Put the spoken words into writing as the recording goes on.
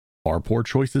Our Poor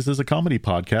Choices is a comedy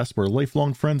podcast where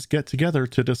lifelong friends get together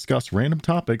to discuss random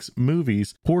topics,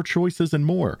 movies, poor choices, and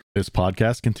more. This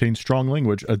podcast contains strong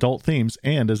language, adult themes,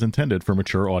 and is intended for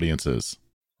mature audiences.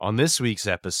 On this week's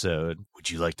episode,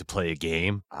 would you like to play a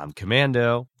game? I'm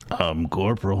Commando. I'm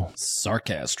Corporal.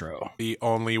 Sarcastro. The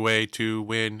only way to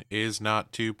win is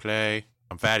not to play.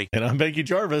 I'm Fatty. And I'm Becky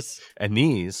Jarvis. And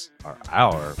these are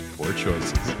our Poor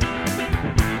Choices.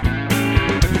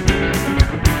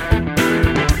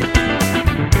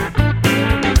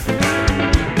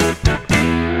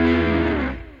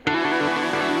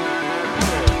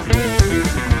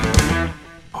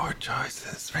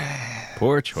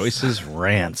 Poor Choices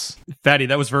rants. Fatty,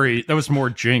 that was more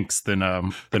Jinx than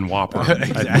Whopper.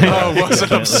 Oh, was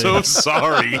it? I'm so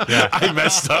sorry. I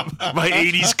messed up my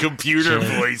 80s computer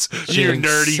voice. You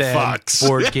nerdy fucks.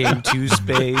 Board Game 2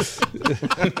 space.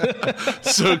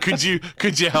 So could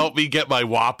you help me get my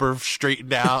Whopper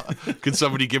straightened out? Could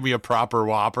somebody give me a proper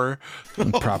Whopper?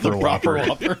 Proper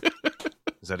Whopper.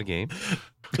 Is that a game?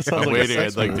 I'm waiting.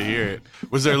 I'd like to hear it.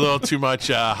 Was there a little too much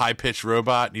high-pitched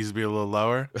robot? Needs to be a little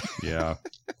lower? Yeah.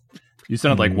 You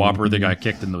sounded like Whopper that got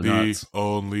kicked in the nuts. The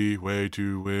only way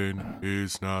to win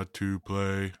is not to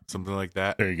play. Something like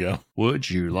that. There you go. Would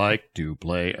you like to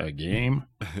play a game?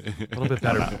 A little bit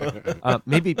better.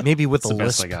 Maybe with That's a the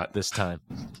best lisp I got this time.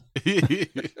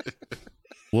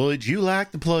 Would you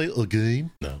like to play a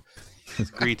game? No.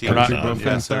 Greetings,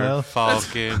 Professor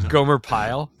Falcon. Gomer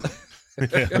Pyle.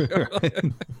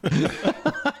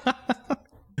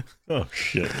 Oh,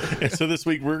 shit. And so this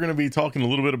week we're going to be talking a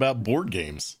little bit about board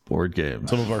games. Board games.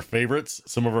 Some of our favorites,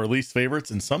 some of our least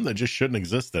favorites, and some that just shouldn't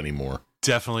exist anymore.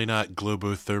 Definitely not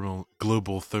global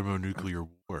thermonuclear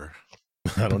war.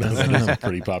 I don't know. That's a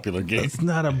pretty popular game. It's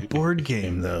not a board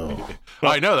game, though.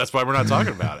 I know. That's why we're not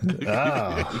talking about it.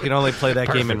 You can only play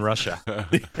that game in Russia.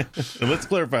 And let's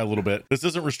clarify a little bit. This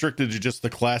isn't restricted to just the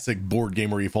classic board game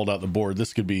where you fold out the board.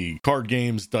 This could be card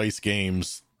games, dice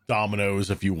games, dominoes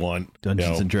if you want.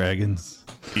 Dungeons and Dragons.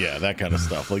 Yeah, that kind of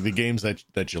stuff. Like the games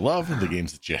that you love and the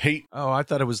games that you hate. Oh, I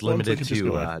thought it was limited Sounds like a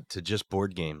Discord. to just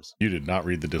board games. You did not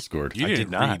read the Discord. You I didn't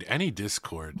did not. read any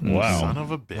Discord. Wow. Son of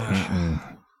a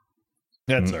bitch.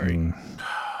 That's all right.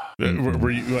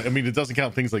 I mean, it doesn't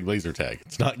count things like laser tag.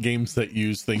 It's not games that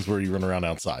use things where you run around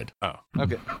outside. Oh.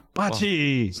 Okay.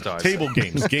 Bocce. Stars. Table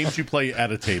games, games you play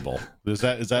at a table. Is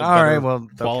that All better right, well,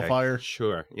 qualifier? okay.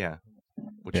 Sure, yeah.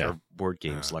 Which Yeah. are board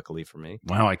games, luckily for me.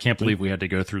 Wow, I can't believe we had to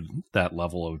go through that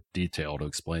level of detail to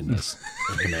explain this.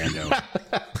 Commando.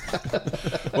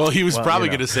 Well, he was probably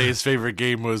you know. going to say his favorite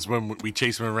game was when we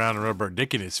chase him around and rub our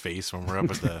dick in his face when we're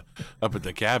up at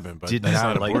the cabin. But Did that's not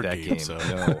not a like board that game. So.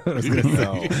 No.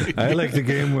 I like the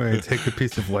game where I take a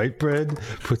piece of white bread,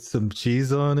 put some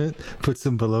cheese on it, put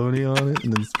some bologna on it,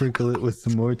 and then sprinkle it with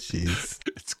some more cheese.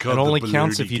 It's called It only the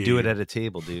counts Baloney if you do it game. at a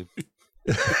table, dude.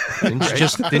 Didn't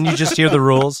you just hear the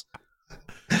rules?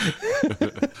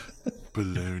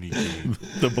 Baloney game.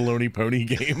 The Baloney Pony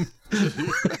game.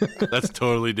 That's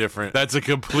totally different. That's a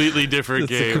completely different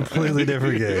It's a game. completely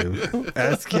different game.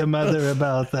 Ask your mother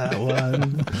about that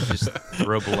one. Just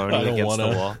throw I baloney don't against the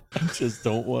wanna. wall. Just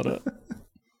don't want to.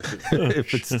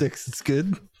 If it sticks, it's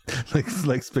good.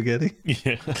 Like spaghetti.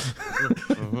 Yeah.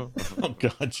 Oh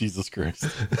God, Jesus Christ.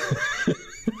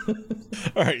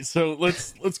 All right, so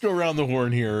let's go around the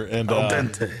horn here, and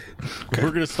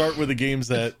we're gonna start with the games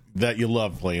that you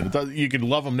love playing. You could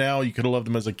love them now, you could have loved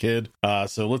them as a kid.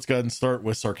 So let's go ahead and start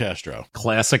with Sarcastro.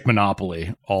 Classic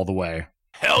Monopoly all the way.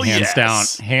 Hell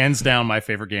Hands down my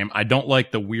favorite game. I don't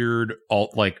like the weird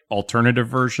alternative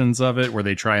versions of it where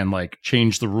they try and like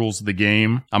change the rules of the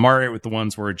game. I'm all right with the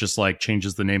ones where it just like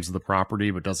changes the names of the property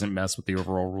but doesn't mess with the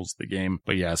overall rules of the game.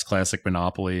 But yes, classic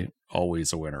Monopoly,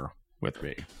 always a winner with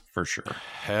me, for sure.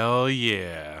 Hell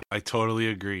yeah. I totally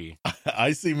agree.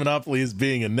 I see Monopoly as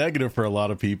being a negative for a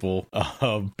lot of people.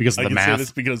 Because of I the can math? say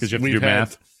this because Because you have to we've do had,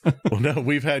 math? well, no,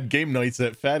 we've had game nights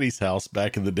at Fatty's house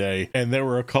back in the day, and there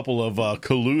were a couple of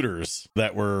colluders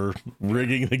that were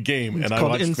rigging the game, and I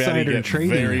called watched Fatty insider get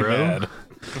trading, very bro. mad.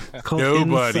 Called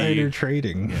Nobody. insider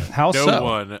trading. How No so?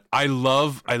 one. I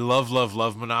love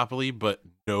Monopoly, but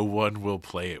no one will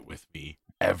play it with me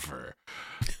ever.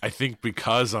 I think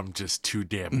because I'm just too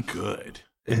damn good.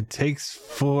 It takes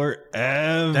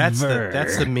forever. That's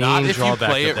the main Not if you drawback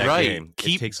play of it that right. game.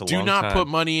 It takes a Do long not time. put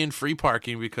money in free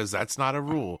parking because that's not a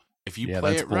rule. If you Yeah,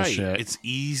 play that's it right, bullshit. it's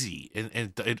easy,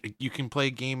 and you can play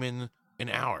a game in an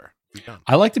hour. You're done.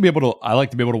 I like to be able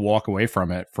to walk away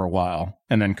from it for a while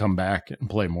and then come back and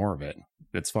play more of it.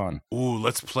 It's fun. Ooh,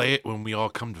 let's play it when we all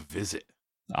come to visit.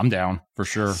 I'm down for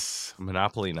sure.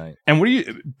 Monopoly night. And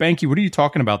Banky, what are you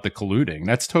talking about? The colluding?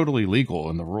 That's totally legal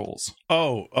in the rules.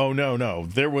 Oh, no.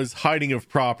 There was hiding of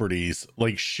properties,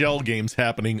 like shell games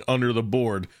happening under the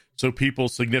board, so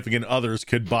people's significant others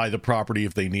could buy the property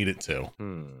if they needed to.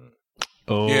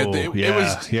 Oh, Yeah, yeah, it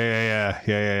was-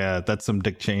 yeah. That's some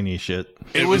Dick Cheney shit.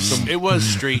 It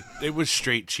was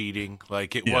straight cheating.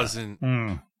 Like it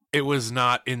wasn't. It was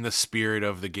not in the spirit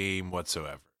of the game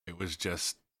whatsoever. It was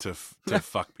just to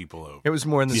fuck people over. It was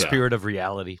more in the Yeah. spirit of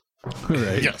reality.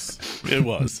 Right. Yes, it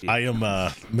was. I am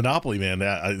Monopoly, man.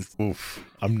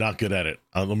 I'm not good at it.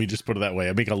 Let me just put it that way.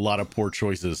 I make a lot of poor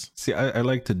choices. See, I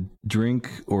like to drink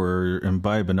or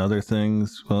imbibe in other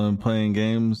things while I'm playing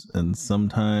games, and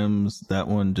sometimes that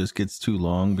one just gets too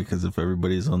long because if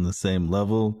everybody's on the same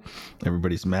level,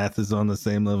 everybody's math is on the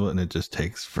same level, and it just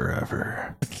takes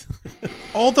forever.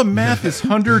 All the math is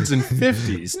hundreds and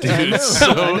fifties, dude. It's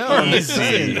so I'm easy.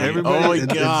 saying, everybody, Oh my it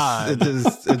god.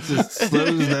 just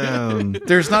slows down.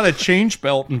 There's not a change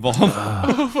belt involved.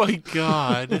 Oh my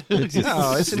god. It just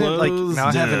No, isn't it like slows now?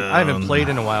 I haven't down. played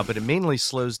in a while, but it mainly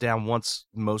slows down once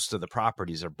most of the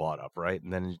properties are bought up, right?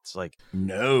 And then it's like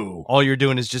No. all you're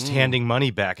doing is just handing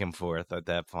money back and forth at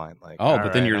that point. Like, Oh, all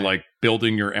but then right, you're like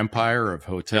building your empire of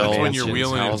hotels. That's when you're and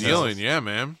wheeling and houses. dealing. Yeah,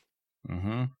 man.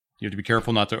 Mm-hmm. You have to be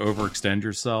careful not to overextend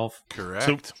yourself.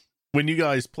 Correct. When you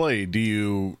guys play, do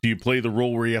you play the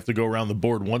rule where you have to go around the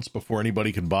board once before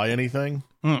anybody can buy anything?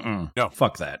 Mm-mm. No.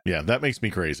 Fuck that. Yeah, that makes me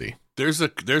crazy. There's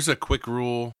a quick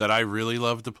rule that I really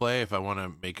love to play if I want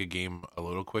to make a game a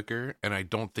little quicker, and I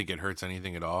don't think it hurts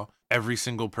anything at all. Every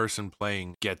single person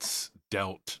playing gets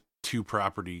dealt 2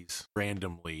 properties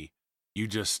randomly. You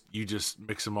just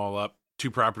mix them all up.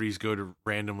 2 properties go to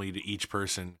randomly to each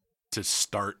person to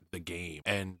start the game,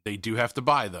 and they do have to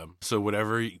buy them. So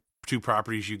whatever 2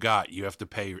 properties you got, you have to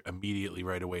pay immediately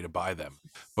right away to buy them.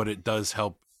 But it does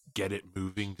help get it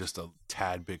moving just a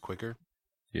tad bit quicker.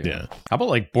 Yeah. How about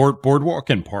like Boardwalk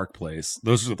and Park Place?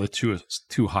 Those are the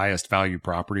two highest value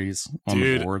properties on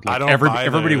Dude, the board. I Like don't buy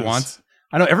everybody those. wants.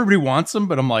 I know everybody wants them,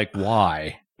 but I'm like,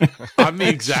 why? I'm the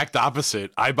exact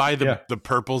opposite. I buy Yeah. the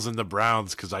purples and the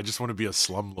browns because I just want to be a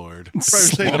slumlord. I was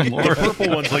saying, the Slumlord. purple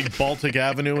one's like Baltic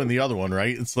Avenue and the other one,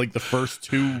 right? It's like the first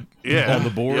 2 Yeah. on the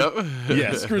board. Yep.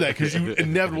 Yeah, screw that, because you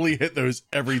inevitably hit those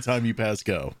every time you pass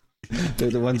go. They're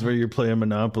the ones where you're playing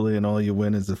Monopoly and all you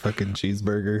win is a fucking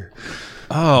cheeseburger.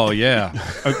 Oh yeah,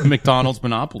 a McDonald's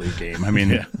Monopoly game. I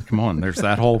mean, come on. There's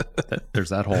that whole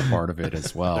part of it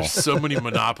as well. There's so many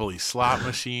Monopoly slot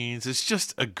machines. It's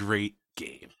just a great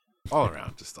game. All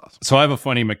around, just awesome. So I have a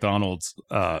funny McDonald's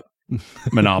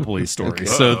Monopoly story.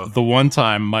 So the one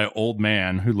time my old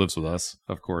man who lives with us,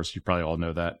 of course, you probably all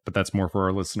know that, but that's more for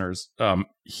our listeners.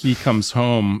 He comes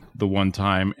home the one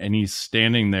time and he's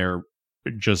standing there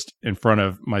just in front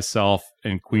of myself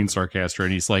and Queen Sarcastra,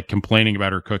 and he's like complaining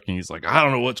about her cooking. He's like, I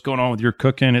don't know what's going on with your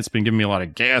cooking. It's been giving me a lot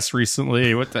of gas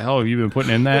recently. What the hell have you been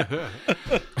putting in that?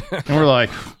 And we're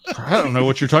like, I don't know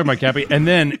what you're talking about, Cappy. And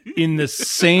then in the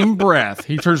same breath,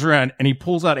 he turns around and he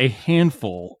pulls out a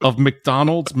handful of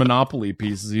McDonald's Monopoly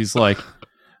pieces. He's like,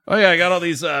 oh yeah, I got all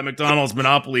these McDonald's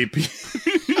Monopoly pieces.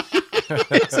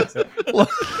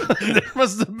 There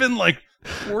must have been like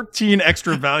 14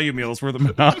 extra value meals worth of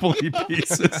Monopoly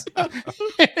pieces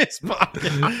in his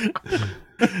pocket.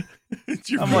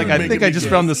 I'm like, I think I just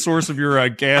found the source of your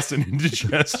gas and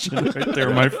indigestion right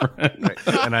there, my friend.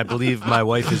 and I believe my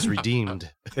wife is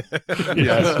redeemed.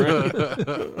 Yes,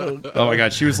 right. Oh my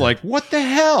God, she was like, what the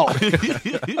hell?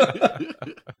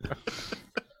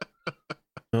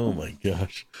 Oh my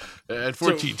gosh. I had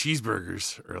 14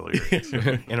 cheeseburgers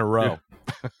earlier. In a row.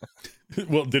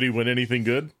 Well, did he win anything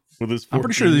good with his 14? I'm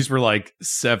pretty sure these were like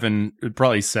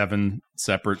probably seven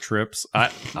separate trips. I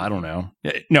don't know.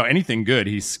 No, anything good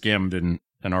he skimmed and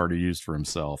already used for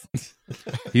himself.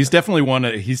 He's definitely one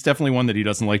that he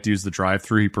doesn't like to use the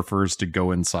drive-through. He prefers to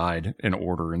go inside and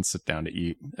order and sit down to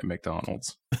eat at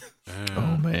McDonald's.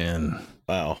 Oh man.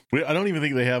 Wow. I don't even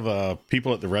think they have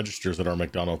people at the registers at our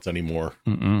McDonald's anymore.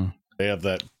 Mm-mm. They have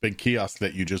that big kiosk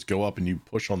that you just go up and you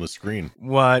push on the screen.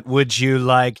 What would you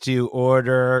like to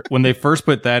order? When they first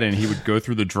put that in, he would go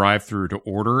through the drive-through to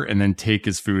order and then take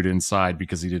his food inside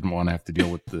because he didn't want to have to deal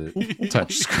with the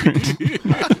touch screen.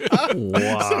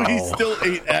 Wow. So he still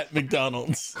ate at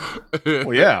McDonald's.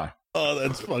 Well, yeah. Oh,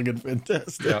 that's fucking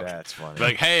fantastic. That's funny.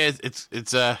 Like, hey,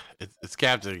 it's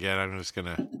Captain again. I'm just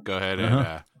gonna go ahead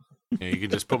and you can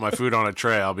just put my food on a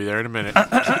tray. I'll be there in a minute.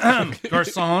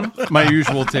 Garçon, my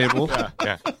usual table.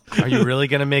 Yeah. Are you really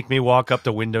going to make me walk up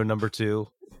to window number 2?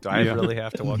 Do I really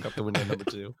have to walk up to window number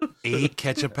 2? 8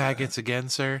 ketchup packets again,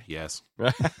 sir? Yes.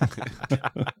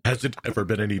 Has it ever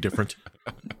been any different?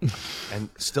 And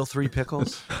still 3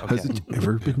 pickles? Okay. Has it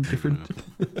ever been different?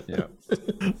 Yeah.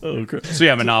 Okay. So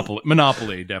yeah,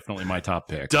 Monopoly, definitely my top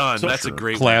pick. Done. So That's true. a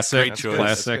great Classic, Great choice.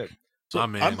 classic. So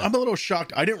I'm in. I'm a little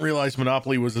shocked. I didn't realize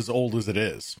Monopoly was as old as it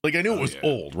is. Like, I knew it was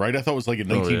old, right? I thought it was like a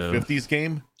 1950s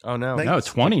game. Oh, no. Like- No,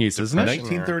 20s, isn't it?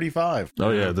 1935. Oh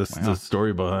yeah, the Wow.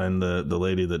 story behind the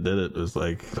lady that did it was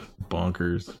like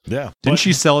bonkers. Yeah. Didn't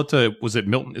she sell it to? Was it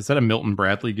Milton? Is that a Milton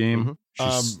Bradley game?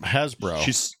 Hasbro.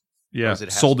 She's Was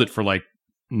it sold Hasbro? it for like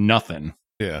nothing.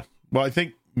 Yeah. Well, I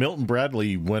think Milton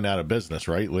Bradley went out of business,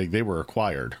 right? Like, they were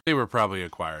acquired. They were probably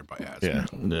acquired by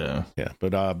Hasbro. Yeah. Yeah.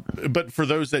 Yeah. But for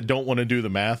those that don't want to do the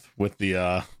math with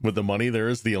the money, there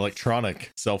is the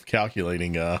electronic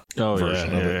self-calculating Oh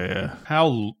version of it. yeah.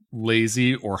 How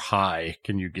lazy or high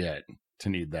can you get to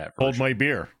need that? Hold version? my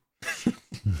beer.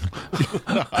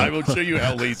 I will show you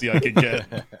how lazy I can get.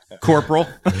 Corporal.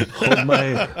 Hold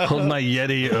my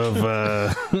Yeti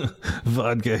of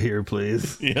vodka here,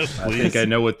 please. Yes, I please. think I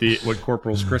know what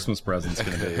Corporal's Christmas present's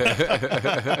going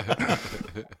to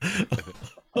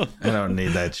I don't need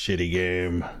that shitty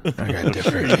game. I got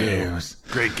different games.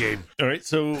 Great game. All right,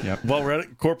 so Yep. while we're at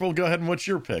it, Corporal, go ahead and what's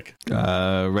your pick?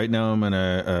 Right now I'm in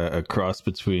a cross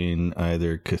between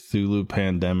either Cthulhu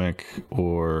Pandemic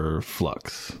or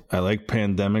Flux. I like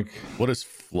Pandemic. What is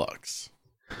Flux?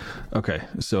 Okay,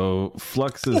 so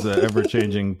Flux is an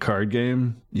ever-changing card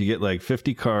game. You get like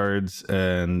 50 cards,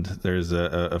 and there's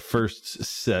a first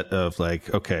set of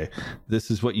like, okay, this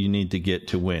is what you need to get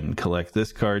to win. Collect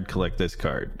this card, collect this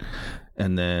card.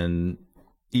 And then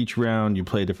each round you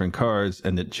play different cards,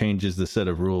 and it changes the set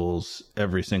of rules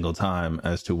every single time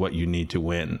as to what you need to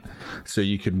win. So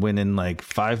you could win in like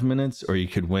 5 minutes, or you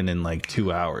could win in like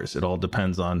 2 hours. It all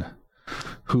depends on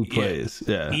who plays.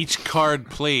 Yeah. Each card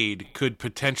played could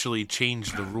potentially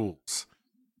change the rules.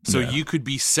 So Yeah. you could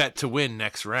be set to win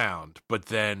next round, but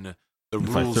then the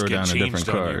If I rules throw get down a changed different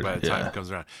on you card, by the time yeah. it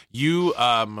comes around.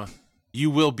 You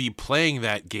will be playing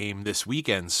that game this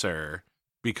weekend, sir,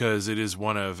 because it is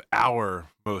one of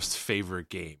our most favorite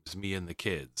games, me and the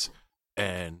kids.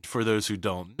 And for those who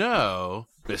don't know,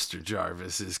 Mr.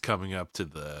 Jarvis is coming up to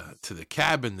the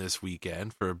cabin this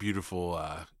weekend for a beautiful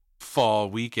fall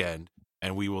weekend,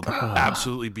 and we will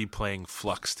absolutely be playing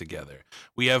Flux together.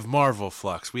 We have Marvel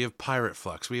Flux, we have Pirate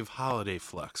Flux, we have Holiday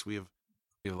Flux, we have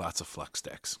lots of Flux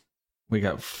decks. We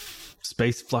got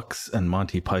Space Flux and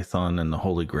Monty Python and the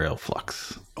Holy Grail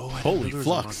Flux. Oh, Holy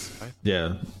Flux.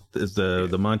 Yeah, is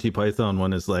the Monty Python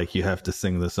one is like you have to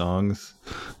sing the songs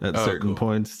at certain cool.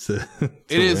 points to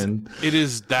It win.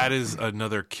 is that is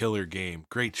another killer game.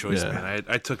 Great choice, Yeah. man.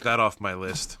 I took that off my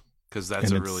list because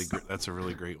that's And that's a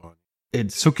really great one.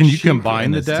 It's So can you cheap combine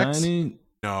and the it's decks? Tiny.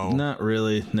 No, Not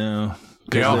really. No.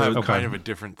 they all have They're- kind of a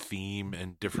different theme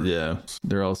and different. Yeah,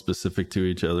 they're all specific to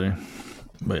each other.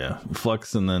 But yeah,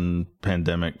 Flux and then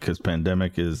Pandemic, because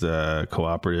Pandemic is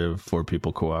cooperative, 4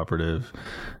 people cooperative,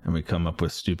 and we come up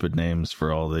with stupid names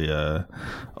for all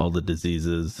the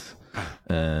diseases.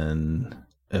 And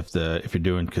if you're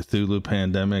doing Cthulhu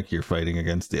Pandemic, you're fighting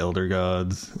against the Elder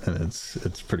Gods, and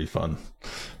it's pretty fun.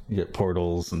 You get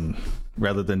portals, and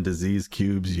rather than disease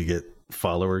cubes, you get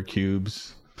follower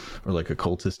cubes or like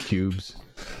occultist cubes.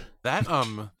 That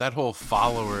whole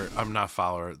follower. I'm not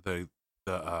follower. The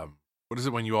what is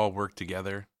it when you all work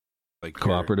together? Like you're-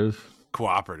 Cooperative.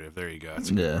 Cooperative. There you go. That's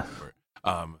a good Yeah.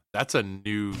 word. That's a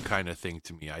new kind of thing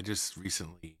to me. I just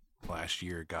recently last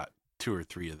year got 2 or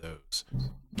 3 of those.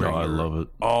 Oh, I love it.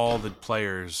 All the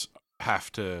players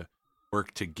have to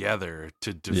work together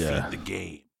to defeat Yeah. the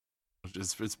game.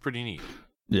 It's pretty neat.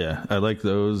 Yeah, I like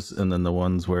those. And then the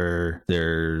ones where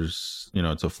there's,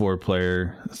 it's a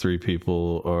 4-player, 3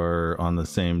 people are on the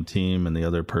same team and the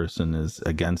other person is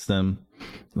against them,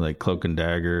 like Cloak and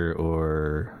Dagger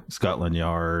or Scotland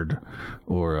Yard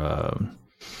or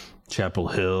Chapel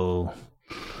Hill.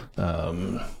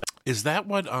 Is that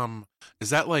what is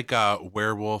that like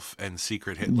Werewolf and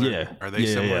Secret Hitler? Yeah. Are they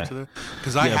Yeah, similar yeah. to them?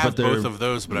 Because I Yeah, have but both they're- of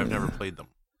those, but I've never played them.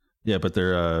 Yeah, but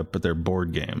they're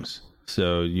board games.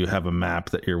 So you have a map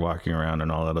that you're walking around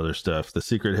and all that other stuff. The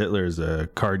Secret Hitler is a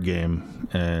card game,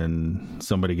 and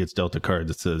somebody gets dealt a card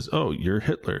that says, "Oh, you're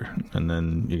Hitler," and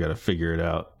then you got to figure it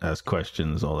out, ask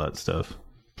questions, all that stuff.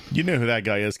 You know who that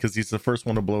guy is because he's the first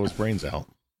one to blow his brains out.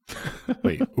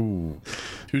 Wait, ooh,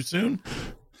 too soon?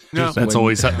 No, That's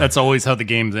always how the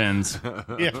game ends.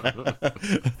 Yeah.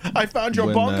 I found your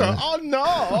When, bunker. Oh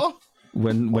no!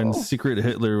 When Secret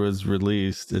Hitler was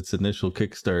released, its initial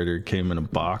Kickstarter came in a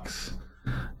box,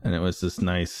 and it was this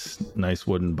nice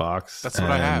wooden box. That's what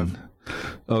I have.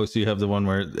 Oh, so you have the one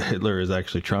where Hitler is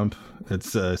actually Trump?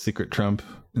 It's Secret Trump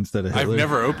instead of Hitler? I've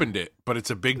never opened it, but it's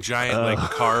a big giant like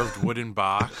carved wooden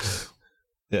box.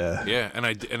 Yeah. Yeah, and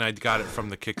I got it from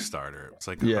the Kickstarter. It's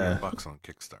like $100 on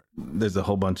Kickstarter. There's a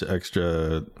whole bunch of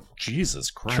extra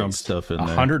Jesus Christ. Trump stuff in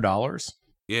there. $100?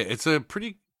 Yeah, it's a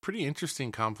pretty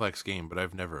interesting complex game, but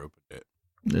I've never opened it.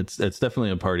 It's definitely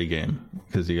a party game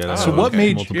because you got. So what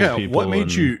made multiple people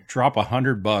you drop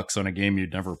 $100 on a game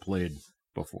you'd never played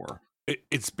before?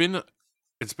 It's been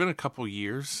a couple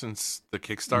years since the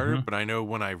Kickstarter, but I know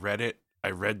when I read it, I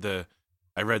read the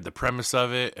premise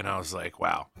of it, and I was like,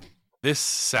 wow, this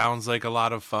sounds like a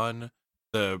lot of fun.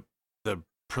 The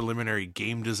preliminary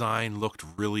game design looked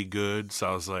really good, so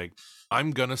I was like,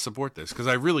 I'm gonna support this because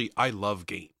I love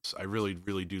games. I really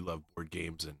do love board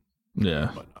games and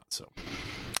whatnot. So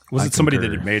was it somebody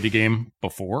that had made a game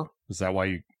before? Is that why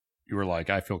you were like,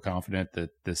 I feel confident that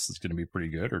this is going to be pretty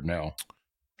good, or no?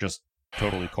 Just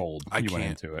totally cold. Went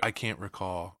into it. I can't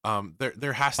recall.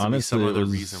 There has to Honestly, be some other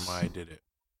reason why I did it.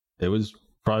 It was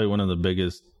probably one of the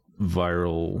biggest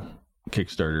viral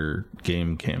Kickstarter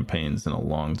game campaigns in a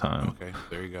long time. Okay,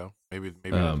 there you go. Maybe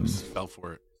I just fell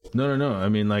for it. No. I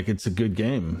mean, like, it's a good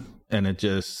game, and it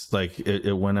just like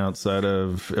it went outside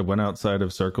of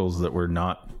circles that were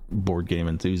not board game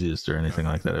enthusiasts or anything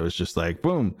like that. It was just like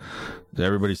boom,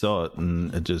 everybody saw it,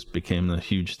 and it just became a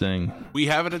huge thing. We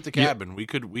have it at the cabin. Yeah. We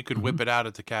could whip it out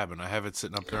at the cabin. I have it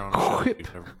sitting up there on a shelf.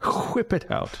 Whip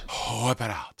it out. Whip it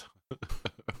out.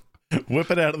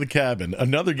 Whip it out of the cabin.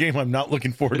 Another game I'm not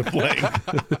looking forward to playing.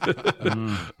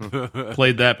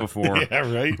 Played that before.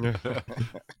 Yeah, right?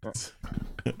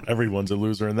 Everyone's a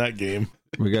loser in that game.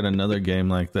 We got another game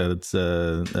like that. It's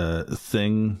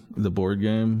Thing, the board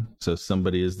game. So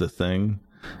somebody is the Thing,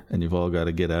 and you've all got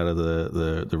to get out of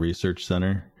the research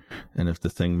center. And if the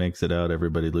Thing makes it out,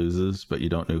 everybody loses, but you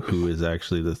don't know who is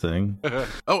actually the Thing.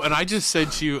 Oh, and I just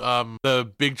sent you the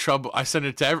Big Trouble. I sent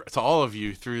it to all of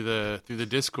you through the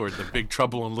Discord. The Big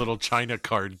Trouble in Little China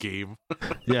card game.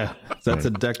 Yeah, that's a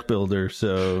deck builder.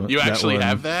 So you actually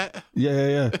have that?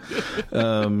 Yeah.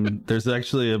 There's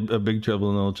actually a Big Trouble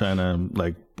in Little China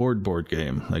like board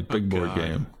game, like big board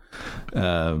game.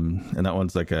 And that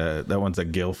one's a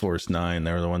Gale Force 9.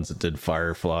 They were the ones that did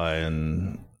Firefly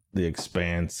and The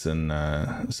Expanse and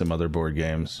some other board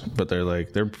games, but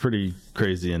they're pretty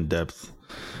crazy in depth.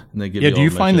 And they give do you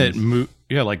find that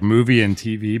like movie and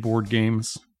TV board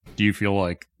games, do you feel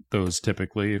like those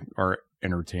typically are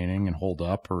entertaining and hold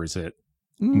up, or is it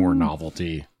more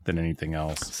novelty than anything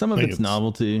else? Some of it's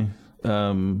novelty.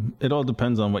 It all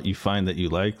depends on what you find that you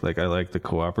like. Like I like the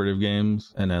cooperative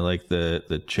games, and I like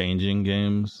the changing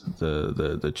games,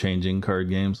 the changing card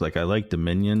games. Like I like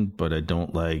Dominion, but I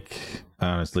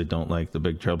honestly don't like the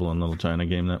Big Trouble in Little China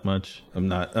game that much. I'm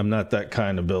not that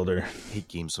kind of builder. I hate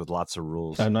games with lots of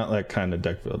rules. I'm not that kind of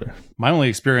deck builder. My only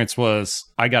experience was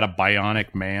I got a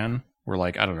Bionic Man, or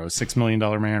like, I don't know, $6 Million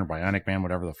Man or Bionic Man,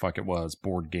 whatever the fuck it was,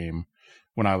 board game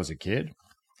when I was a kid.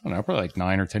 I don't know, probably like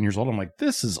 9 or 10 years old. I'm like,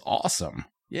 this is awesome.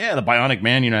 Yeah, the Bionic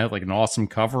Man, had like an awesome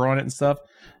cover on it and stuff.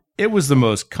 It was the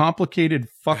most complicated,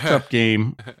 fucked up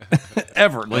game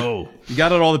ever. Like, you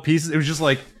got all the pieces. It was just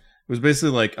like, it was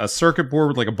basically like a circuit board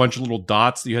with like a bunch of little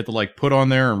dots that you had to like put on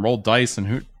there and roll dice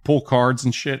and pull cards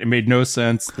and shit. It made no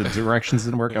sense. The directions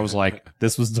didn't work. I was like,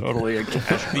 this was totally a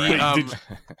cash grab.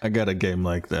 I got a game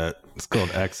like that. It's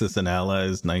called Axis and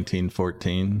Allies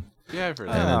 1914. Yeah, I've heard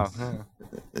that.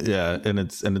 Yeah, and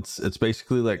it's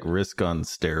basically like Risk on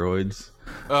steroids.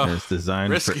 And it's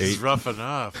designed Risk for is rough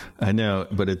enough. I know,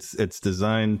 but it's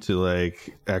designed to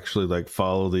like actually like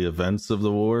follow the events of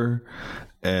the war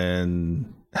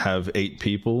and have 8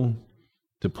 people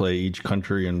to play each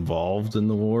country involved in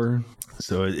the war.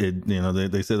 So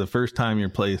they say the first time you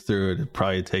play through it'd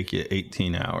probably take you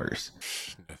 18 hours.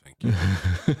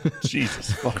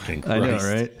 Jesus fucking Christ. I know,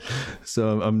 right?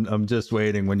 So I'm just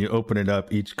waiting. When you open it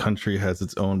up, each country has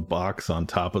its own box on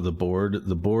top of the board.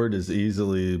 The board is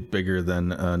easily bigger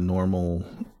than a normal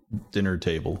dinner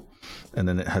table. And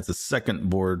then it has a second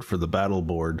board for the battle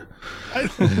board.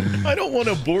 I don't want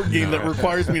a board game that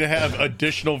requires me to have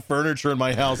additional furniture in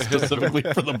my house specifically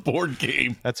for the board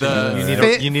game. That's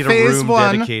what you need a room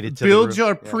dedicated to build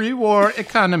your pre-war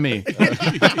economy.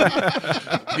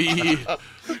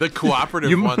 The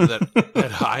cooperative one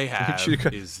that I have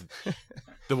is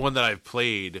the one that I've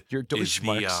played. Your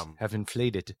Deutschmarks have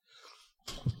inflated.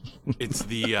 It's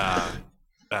the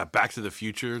Back to the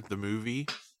Future, the movie.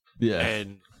 Yeah.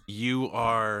 And you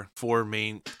are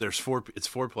it's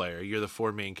 4 player. You're the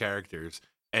 4 main characters,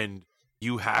 and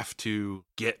you have to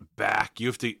get back. You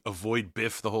have to avoid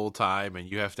Biff the whole time,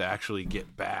 and you have to actually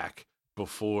get back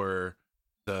before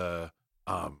the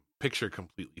picture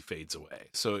completely fades away.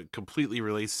 So it completely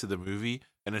relates to the movie,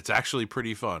 and it's actually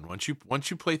pretty fun. Once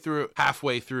you play through it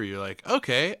halfway through, you're like,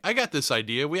 okay, I got this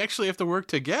idea. We actually have to work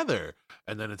together,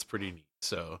 and then it's pretty neat.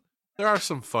 So there are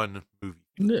some fun movies.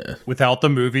 Yeah. Without the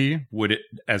movie, would it,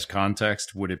 as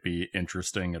context, would it be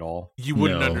interesting at all? You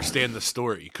wouldn't No. understand the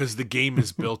story because the game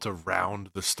is built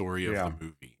around the story of the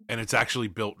movie, and it's actually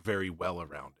built very well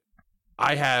around it.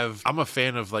 I'm a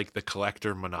fan of like the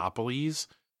collector monopolies,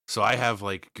 so I have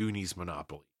like Goonies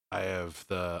Monopoly. I have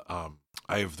the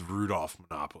Rudolph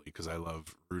Monopoly because I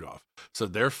love Rudolph. So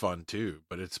they're fun too,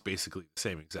 but it's basically the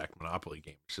same exact Monopoly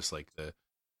game. It's just like the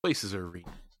places are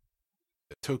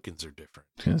the tokens are different.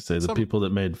 I was gonna say the people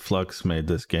that made Flux made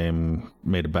this game,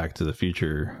 made a Back to the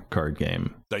Future card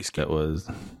game. Dice game. It was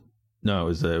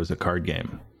a card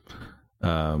game.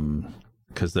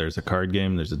 Because there's a card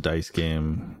game, there's a dice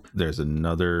game, there's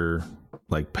another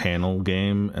like panel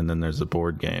game, and then there's a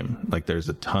board game. Like there's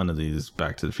a ton of these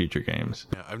Back to the Future games.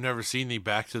 Yeah, I've never seen the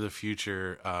Back to the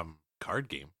Future card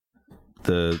game.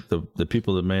 The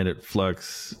people that made it,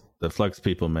 the Flux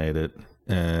people made it,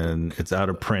 and it's out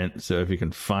of print. So if you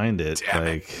can find it,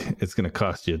 it's gonna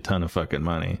cost you a ton of fucking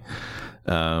money.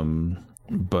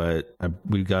 But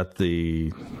we got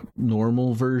the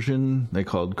normal version they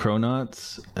called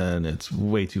Chronauts, and it's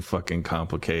way too fucking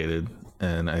complicated.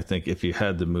 And I think if you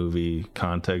had the movie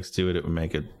context to it, it would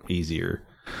make it easier.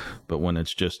 But when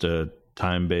it's just a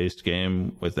time-based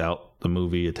game without the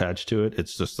movie attached to it,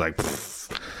 it's just like,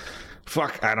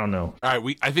 fuck, I don't know. All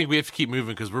right, I think we have to keep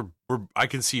moving because I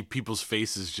can see people's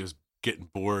faces just getting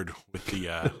bored with the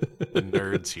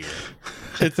nerds here.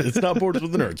 It's not boards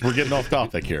with the nerds. We're getting off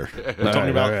topic here. We're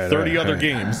talking about 30 other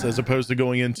games as opposed to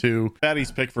going into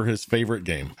Patty's pick for his favorite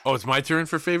game. Oh, it's my turn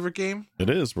for favorite game?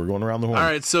 It is. We're going around the horn. All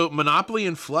right, so Monopoly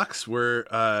and Flux were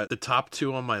the top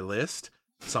two on my list.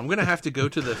 So I'm going to have to go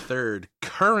to the third.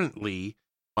 Currently,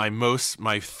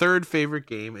 my third favorite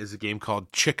game is a game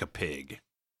called Chick-a-Pig.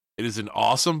 It is an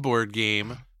awesome board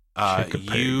game.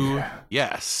 You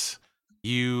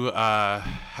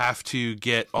have to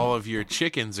get all of your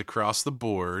chickens across the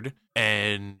board,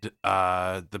 and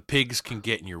the pigs can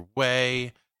get in your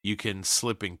way. You can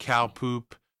slip in cow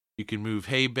poop. You can move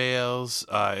hay bales.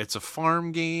 It's a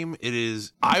farm game. It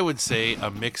is, I would say,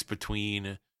 a mix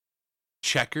between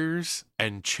checkers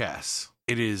and chess.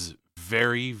 It is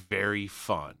very, very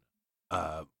fun.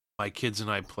 My kids and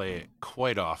I play it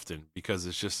quite often because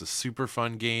it's just a super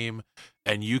fun game,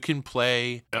 and you can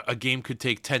play. A game could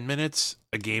take 10 minutes,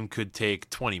 a game could take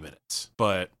 20 minutes,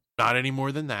 but not any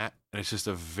more than that. And it's just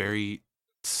a very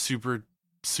super,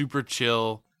 super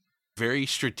chill, very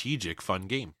strategic, fun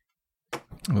game.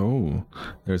 Oh,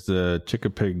 there's a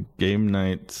Chick-a-Pig Game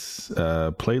Nights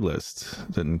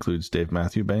playlist that includes Dave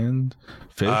Matthews Band,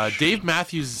 Fish. Dave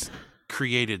Matthews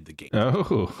created the game.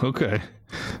 Oh, okay.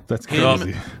 That's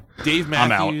crazy. Dave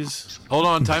Matthews. Hold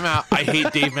on, time out. I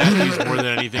hate Dave Matthews more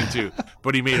than anything too,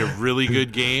 but he made a really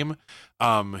good game.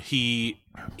 He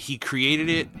created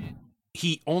it.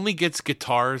 He only gets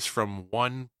guitars from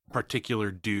one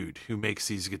particular dude who makes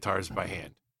these guitars by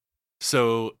hand.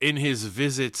 So in his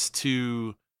visits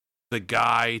to the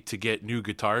guy to get new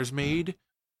guitars made,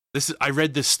 I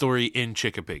read this story in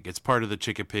Chick-a-Pig. It's part of the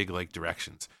Chick-a-Pig like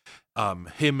directions.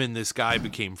 Him and this guy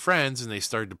became friends, and they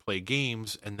started to play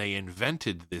games, and they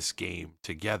invented this game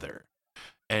together.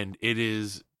 And it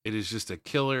is just a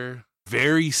killer,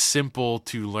 very simple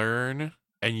to learn,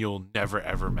 and you'll never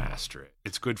ever master it.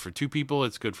 It's good for 2 people.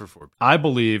 It's good for 4 people. I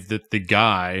believe that the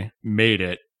guy made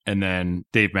it, and then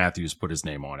Dave Matthews put his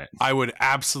name on it. I would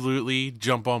absolutely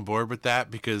jump on board with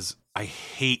that because I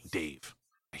hate Dave.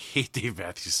 I hate Dave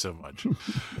Matthews so much.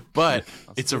 But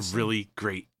it's a really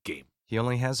great game. He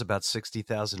only has about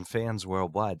 60,000 fans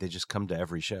worldwide. They just come to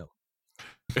every show.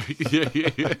 yeah.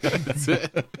 That's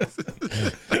it.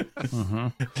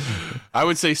 I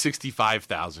would say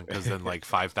 65,000 because then like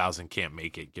 5,000 can't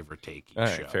make it, give or take each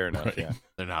show. Fair enough. Right. Yeah.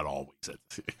 They're not always at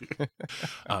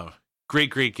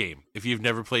great game. If you've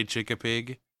never played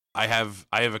Chick-a-Pig, I have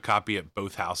a copy at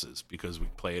both houses because we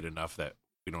play it enough that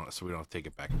we don't have to take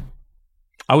it back.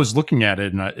 I was looking at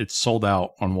it, and it's sold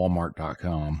out on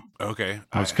Walmart.com. Okay.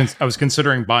 I was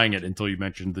considering buying it until you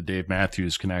mentioned the Dave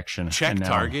Matthews connection. Check and now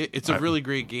Target. It's a really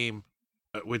great game,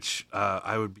 which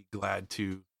I would be glad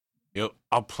to.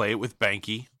 I'll play it with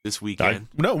Banky this weekend.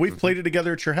 No, we've played it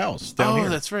together at your house down here.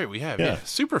 That's right. We have. Yeah.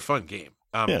 Super fun game.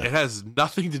 It has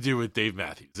nothing to do with Dave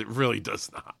Matthews. It really does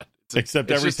not.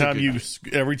 Except every time you do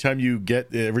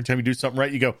something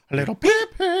right, you go a little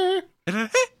pip.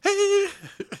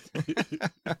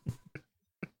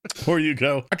 Or you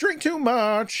go, I drink too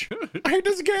much. I hate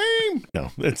this game.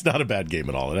 No, it's not a bad game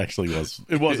at all. It actually was.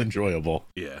 It was enjoyable.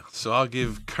 Yeah. So I'll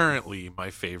give currently my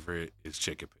favorite is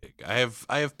Chick-a-Pig. I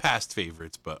have past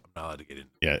favorites, but I'm not allowed to get into.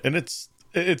 Yeah, and it's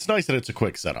nice that it's a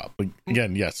quick setup. Like,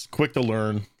 again, yes, quick to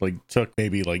learn. Like, took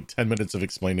maybe like 10 minutes of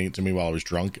explaining it to me while I was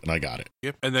drunk, and I got it.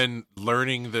 Yep. And then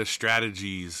learning the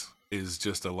strategies is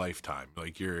just a lifetime.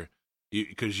 Like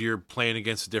because you're playing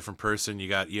against a different person,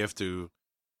 you have to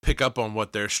pick up on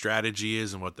what their strategy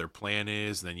is and what their plan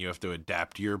is, and then you have to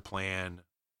adapt your plan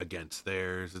against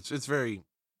theirs. It's very.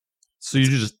 So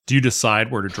do you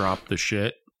decide where to drop the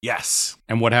shit? Yes.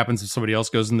 And what happens if somebody else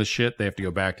goes in the shit? They have to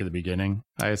go back to the beginning,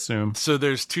 I assume. So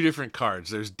there's two different cards.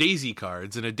 There's daisy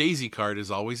cards, and a daisy card is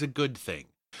always a good thing.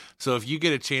 So if you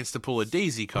get a chance to pull a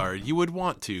daisy card, you would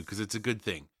want to, because it's a good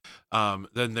thing.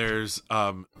 Then there's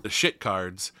the shit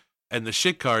cards, and the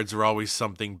shit cards are always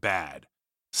something bad.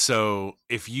 So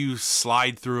if you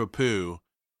slide through a poo,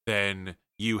 then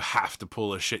you have to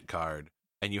pull a shit card,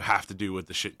 and you have to do what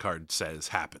the shit card says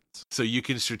happens. So you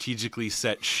can strategically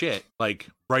set shit like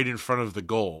right in front of the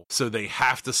goal. So they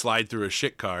have to slide through a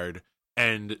shit card,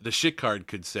 and the shit card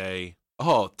could say,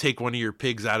 "Oh, take one of your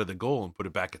pigs out of the goal and put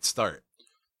it back at start."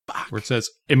 Where it says,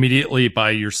 immediately buy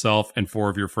yourself and 4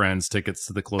 of your friends tickets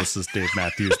to the closest Dave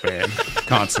Matthews Band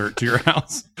concert to your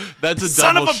house. That's a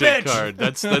Son double of a shit bitch! card.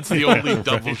 That's the only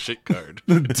double shit card.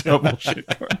 Double shit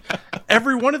card.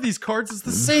 Every one of these cards is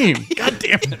the same. God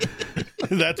damn it.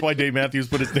 That's why Dave Matthews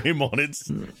put his name on it.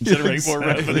 Generate more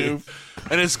revenue.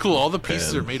 And it's cool. All the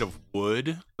pieces are made of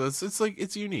wood. So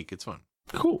it's unique. It's fun.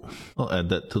 Cool. I'll add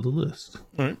that to the list.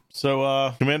 All right.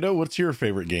 So, Commando, what's your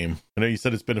favorite game? I know you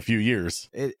said it's been a few years.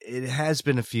 It has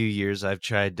been a few years. I've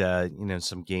tried,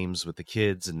 some games with the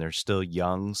kids, and they're still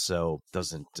young, so it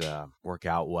doesn't work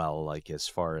out well. Like as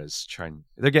far as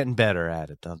they're getting better at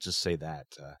it. I'll just say that.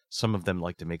 Some of them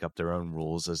like to make up their own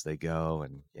rules as they go,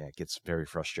 and yeah, it gets very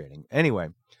frustrating. Anyway,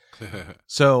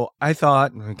 so I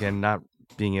thought, again, not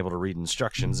being able to read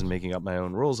instructions and making up my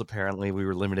own rules, apparently we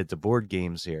were limited to board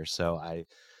games here. So I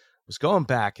was going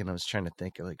back and I was trying to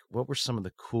think, like, what were some of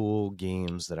the cool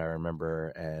games that I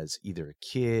remember as either a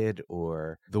kid,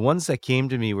 or the ones that came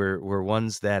to me were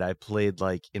ones that I played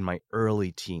like in my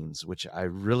early teens, which I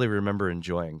really remember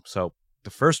enjoying. So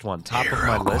the first one, top of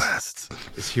my list,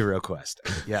 is Hero Quest.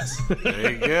 Yes.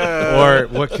 There you go. Or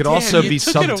what could also be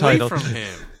took it away subtitled. from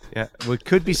him. Yeah, what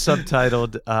could be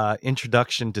subtitled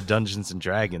Introduction to Dungeons and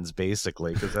Dragons,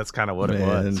 basically, because that's kind of what it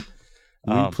was.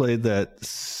 We played that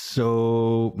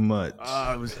so much.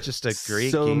 It was just a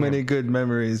great so game. many good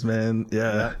memories, man.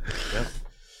 Yeah. Yep.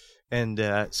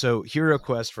 And so Hero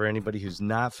Quest, for anybody who's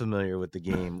not familiar with the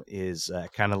game, is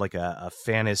kind of like a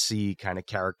fantasy kind of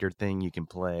character thing. You can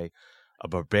play a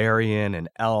barbarian, an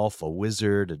elf, a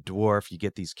wizard, a dwarf. You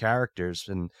get these characters,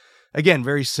 and again,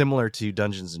 very similar to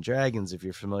Dungeons and Dragons, if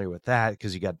you're familiar with that,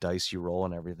 because you got dice you roll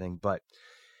and everything. But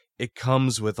it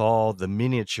comes with all the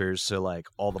miniatures, so like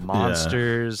all the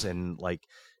monsters and like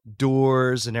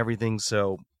doors and everything.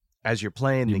 So as you're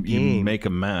playing the game, you make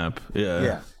a map.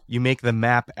 Yeah. You make the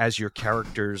map as your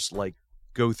characters like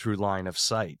go through line of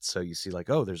sight. So you see like,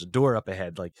 oh, there's a door up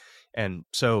ahead, like, and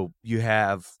so you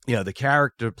have,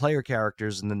 the player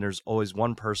characters, and then there's always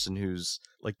one person who's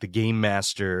like the game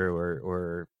master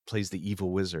or plays the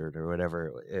evil wizard or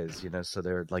whatever it is, so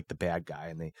they're like the bad guy,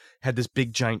 and they had this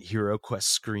big giant Hero Quest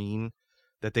screen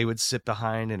that they would sit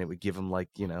behind, and it would give them like,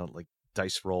 like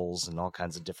dice rolls and all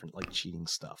kinds of different like cheating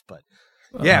stuff. But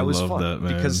yeah, it was fun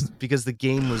because the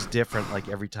game was different. Like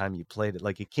every time you played it,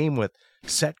 like it came with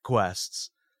set quests,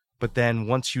 but then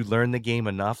once you learn the game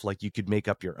enough, like you could make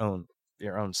up your own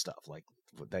stuff, like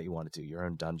that you want to do, your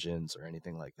own dungeons or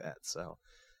anything like that. So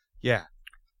yeah,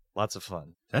 lots of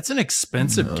fun. That's an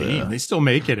expensive game. They still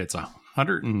make it. It's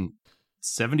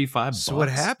 $175. So what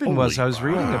happened was I was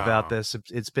reading about this.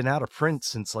 It's been out of print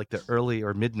since like the early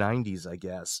or mid 90s, I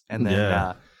guess, and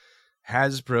then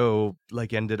Hasbro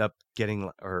like ended up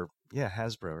getting,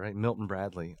 Hasbro, right? Milton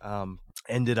Bradley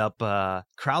ended up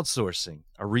crowdsourcing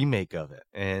a remake of it,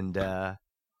 and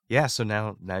so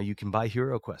now you can buy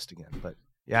Hero Quest again. But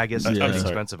yeah, I guess it's pretty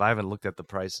expensive. I haven't looked at the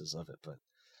prices of it, but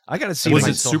I got to see. Was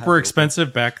it super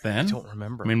expensive back then? I don't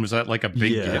remember. I mean, was that like a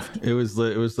big gift? It was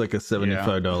like a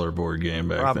 $75 board game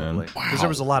back then. Because there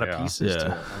was a lot of pieces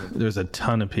to it. I mean, there's a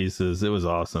ton of pieces. It was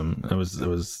awesome. It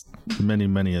was many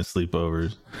a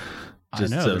sleepovers. I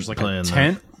know. There's like a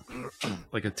tent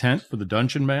like a tent for the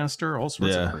dungeon master, all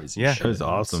sorts of crazy shit. It was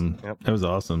awesome. Yep. It was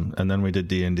awesome. And then we did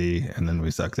D&D, and then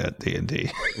we sucked at D&D.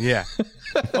 Yeah.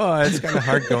 Well, it's kind of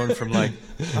hard going from like,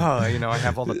 I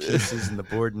have all the pieces and the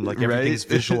board and like everything's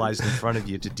visualized in front of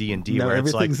you to D&D, Now where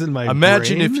it's like, everything's in my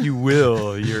imagine brain. if you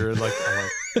will. You're like, oh,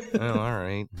 all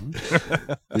right.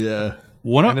 Yeah.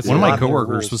 One And of it's my a lot more coworkers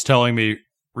rules. was telling me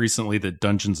recently that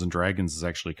Dungeons and Dragons is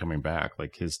actually coming back.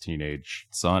 Like his teenage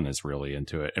son is really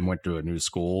into it and went to a new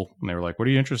school. And they were like, "What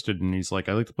are you interested in?" And he's like,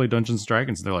 "I like to play Dungeons and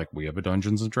Dragons." And they're like, "We have a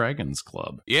Dungeons and Dragons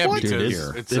club." Yeah, Dude,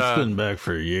 because it's been back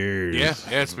for years. yeah,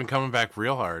 it's been coming back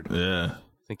real hard. Yeah.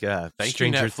 I think Thank you,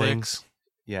 Stranger Netflix. Things.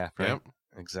 Yeah, right. Yep.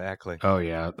 Exactly. Oh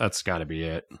yeah, that's got to be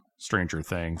it. Stranger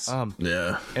Things.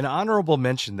 Yeah. An honorable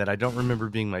mention that I don't remember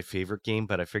being my favorite game,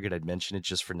 but I figured I'd mention it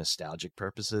just for nostalgic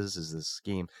purposes, is this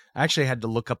game. I actually had to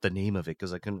look up the name of it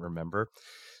because I couldn't remember.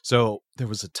 So there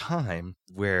was a time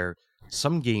where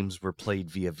some games were played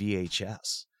via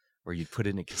VHS, where you'd put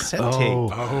in a cassette tape.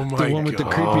 Oh my The one with the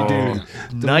God. creepy dude. The one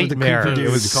with the Nightmare. creepy It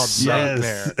dude. was called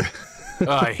Yes. Nightmare.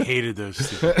 Oh, I hated those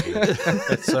stupid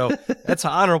games. So that's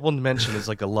an honorable mention, is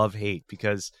like a love-hate,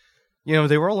 because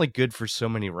they were only good for so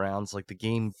many rounds. Like the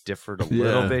game differed a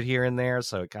little Yeah. bit here and there,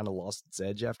 so it kind of lost its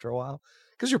edge after a while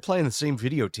because you're playing the same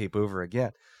videotape over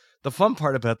again. The fun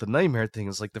part about the Nightmare thing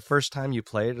is like the first time you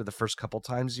play it, or the first couple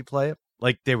times you play it,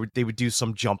 like they would do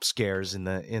some jump scares in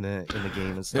the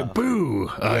game and stuff. Boo!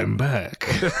 I'm back.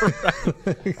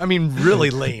 I mean,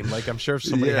 really lame. Like I'm sure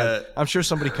somebody Yeah. I'm sure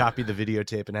somebody copied the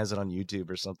videotape and has it on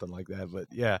YouTube or something like that. But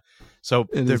yeah, so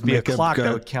And his there'd be a makeup clock that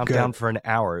got- would count got- down for an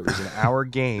hour. It was an hour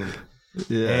game.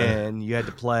 Yeah. And you had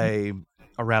to play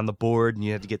around the board, and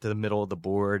you had to get to the middle of the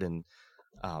board, and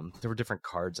there were different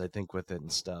cards, I think, with it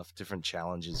and stuff, different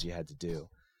challenges you had to do.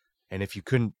 And if you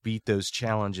couldn't beat those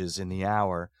challenges in the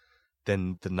hour,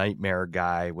 then the Nightmare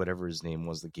guy, whatever his name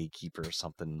was, the gatekeeper or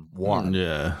something, won.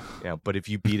 Yeah. But if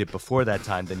you beat it before that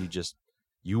time, then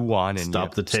you won and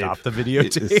Stop the tape. stop the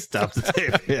videotape. Stop the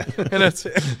tape. Yeah. And that's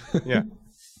it. Yeah.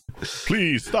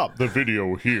 Please stop the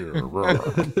video here.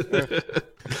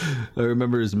 I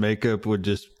remember his makeup would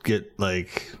just get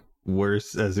like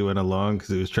worse as he went along because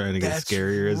he was trying to get That's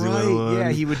scarier as he right. went along. Yeah,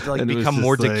 he would like And it was become just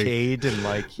more like- decayed and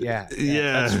like Yeah,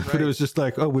 that's but right. it was just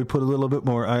like, oh, we put a little bit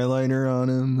more eyeliner on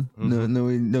him. No,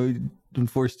 we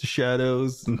enforced the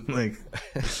shadows. And like,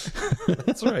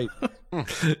 That's right.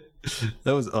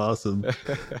 that was awesome.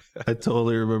 I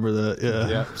totally remember that. Yeah.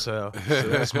 Yeah, so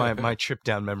that's my trip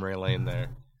down memory lane there.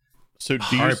 So do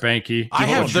All you right, Banky. I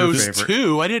have what's your those favorite?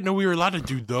 too. I didn't know we were allowed to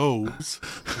do those.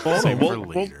 Save for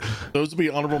later. those will be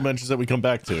honorable mentions that we come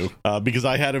back to because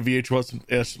I had a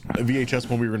VHS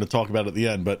when we were going to talk about it at the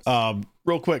end. But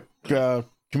real quick,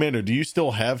 Commander, do you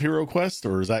still have Hero Quest,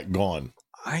 or is that gone?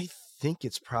 I think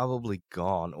it's probably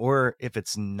gone, or if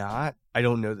it's not, I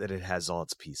don't know that it has all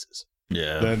its pieces.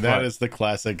 Yeah. Then that is the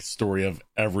classic story of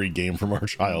every game from our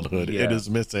childhood. Yeah. It is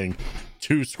missing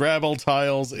 2 Scrabble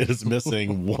tiles. It is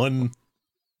missing one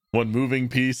moving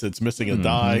piece. It's missing a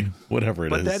die. Whatever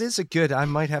it is. But that is a good. I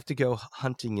might have to go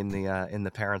hunting in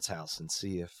the parents' house and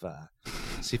see if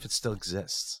it still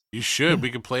exists. You should.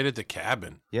 We could play it at the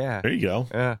cabin. Yeah, There you go.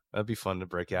 yeah, that'd be fun to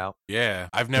break out. Yeah,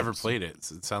 I've never played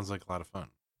it. It sounds like a lot of fun.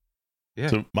 Yeah.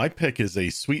 So my pick is a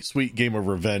sweet, sweet game of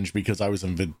revenge because I was a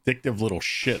vindictive little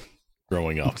shit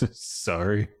growing up.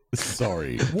 Sorry.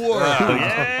 Sorry.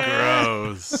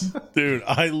 Gross. Dude,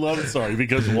 I love Sorry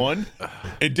because one,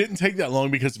 it didn't take that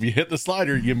long because if you hit the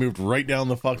slider, you moved right down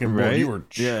the fucking board. Right? You were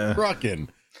Yeah. trucking.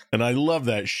 And I love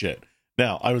that shit.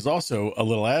 Now, I was also a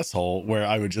little asshole where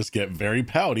I would just get very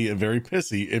pouty and very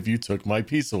pissy if you took my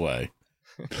piece away.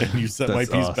 And you sent my That's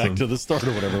piece awesome. back to the start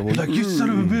or whatever. Like, you son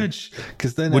of a bitch.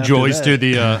 Because then Would you after always that- do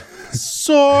the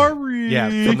sorry? Yeah,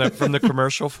 from the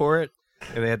commercial for it,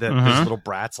 and they had those Uh-huh. little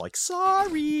brats like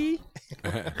sorry.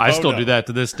 I Oh, still no. do that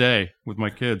to this day with my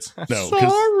kids. No, 'cause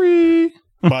Sorry.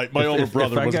 my older if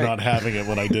brother I was got- not having it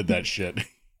when I did that shit.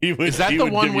 He would, Is that he the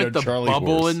would one give you with a the Charlie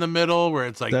bubble horse. in the middle where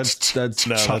it's like That's No,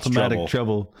 that's automatic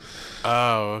trouble.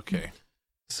 Oh, okay.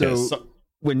 So, Yeah, so-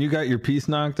 when you got your piece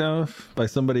knocked off by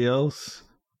somebody else,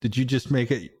 did you just make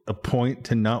it a point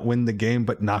to not win the game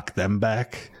but knock them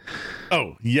back?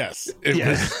 Oh, yes. It Yeah.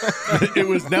 was it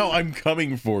was now I'm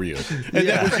coming for you. And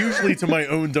Yeah. that was usually to my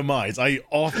own demise. I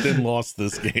often lost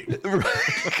this game.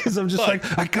 Because I'm just But-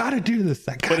 like, I gotta do this.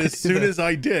 I gotta But as do soon this. as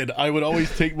I did, I would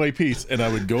always take my piece and I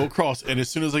would go across. And as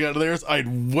soon as I got to theirs,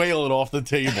 I'd wail it off the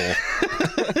table.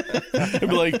 I'd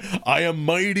be like, I am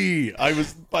mighty.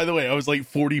 By the way, I was like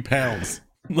 40 pounds.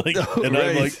 Like, Oh, and I'm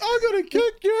right. like, I'm going to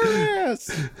kick your ass.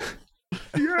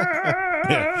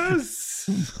 Yes.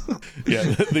 Yeah,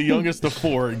 the youngest of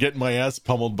 4 getting my ass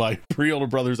pummeled by 3 older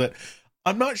brothers that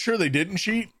I'm not sure they didn't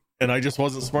cheat, and I just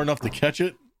wasn't smart enough to catch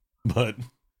it, but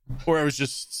or I was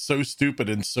just so stupid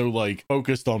and so like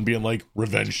focused on being like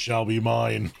revenge shall be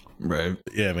mine. Right.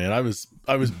 Yeah, man, I was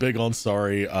big on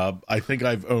Sorry. I think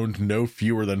I've owned no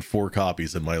fewer than 4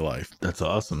 copies in my life. That's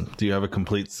awesome. Do you have a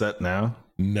complete set now?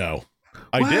 No.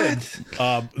 I did.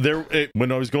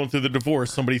 When I was going through the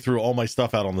divorce, somebody threw all my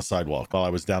stuff out on the sidewalk while I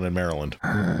was down in Maryland.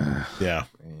 Yeah.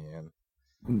 Man.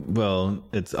 Well,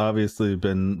 it's obviously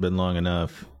been long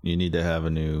enough. You need to have a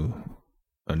new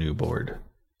board.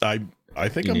 I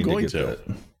think You I'm need going get to. that.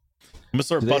 I'm gonna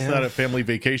start Do they busting out have- at family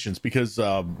vacations because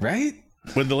Right?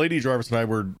 when the lady Jarvis and I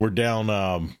were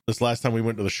down this last time we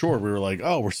went to the shore, we were like,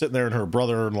 oh, we're sitting there, and her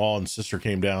brother-in-law and sister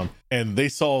came down, and they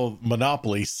saw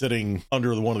Monopoly sitting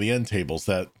under one of the end tables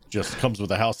that just comes with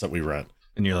the house that we rent.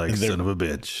 And you're like, And they're- son of a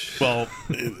bitch. Well,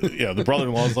 yeah, the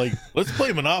brother-in-law was like, let's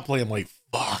play Monopoly. I'm like,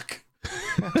 fuck.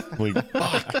 I'm like,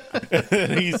 fuck.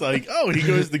 And he's like, oh, he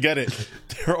goes to get it.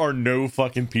 There are no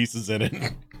fucking pieces in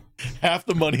it. Half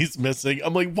the money's missing.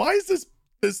 I'm like, why is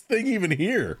this thing even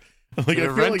here? I'm like, Get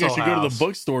I a feel like I rental should go to house. the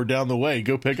bookstore down the way,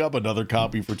 go pick up another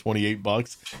copy for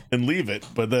 $28 and leave it.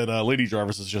 But then Lady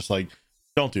Jarvis is just like,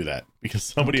 don't do that, because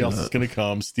somebody Don't do else is that. going to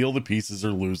come, steal the pieces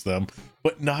or lose them.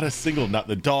 But not a single, not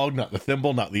the dog, not the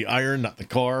thimble, not the iron, not the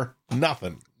car,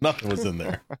 nothing was in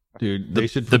there. Dude, they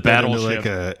should the put that into battleship. like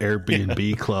a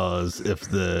Airbnb clause if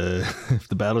the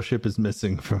battleship is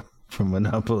missing from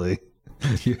Monopoly.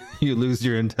 You lose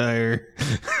your entire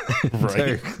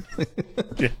Right.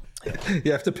 Yeah.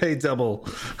 You have to pay double.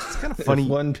 It's kind of funny. If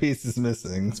one piece is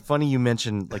missing. It's funny you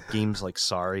mentioned like games like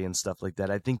Sorry and stuff like that.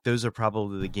 I think those are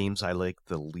probably the games I like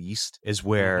the least, is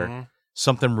where Mhm.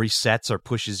 something resets or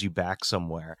pushes you back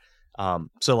somewhere.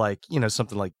 So like,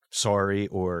 something like Sorry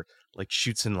or like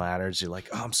Shoots and Ladders, you're like,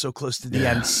 oh, I'm so close to the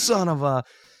end, son of a.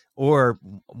 Or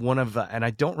one of, and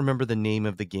I don't remember the name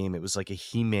of the game. It was like a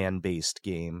He-Man based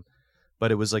game,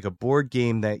 but it was like a board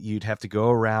game that you'd have to go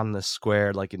around the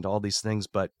square, like into all these things.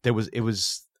 But it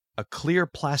was a clear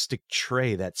plastic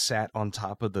tray that sat on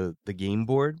top of the game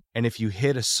board. And if you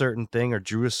hit a certain thing or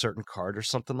drew a certain card or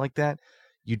something like that,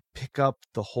 you'd pick up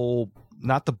the whole,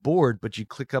 not the board, but you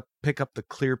pick up the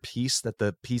clear piece that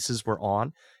the pieces were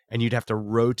on, and you'd have to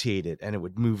rotate it, and it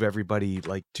would move everybody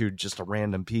like to just a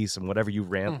random piece, and whatever you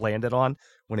landed on,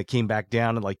 when it came back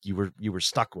down, and like you were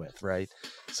stuck with, right?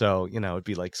 So, it'd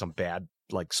be like some bad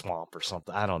like swamp or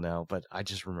something. I don't know, but I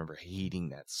just remember hating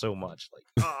that so much.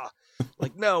 Like,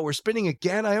 like, no, we're spinning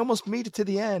again. I almost made it to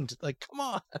the end. Like, come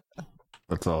on.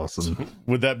 That's awesome.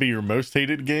 Would that be your most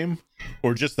hated game,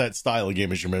 or just that style of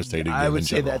game is your most hated game? I would in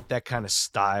say general? that kind of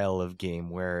style of game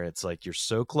where it's like you're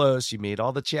so close, you made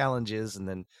all the challenges, and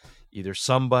then either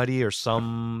somebody or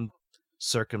some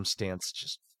circumstance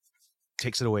just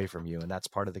takes it away from you, and that's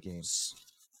part of the game.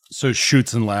 So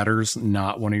Shoots and Ladders,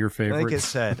 not one of your Like I favorites.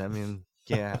 said, I mean,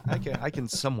 yeah, I can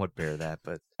somewhat bear that,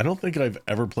 but I don't think I've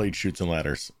ever played Shoots and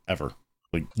Ladders ever.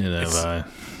 Like,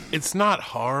 It's not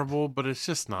horrible, but it's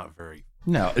just not very.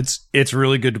 No, it's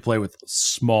really good to play with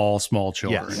small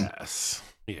children Yes.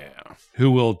 Yeah.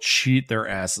 who will cheat their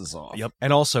asses off. yep.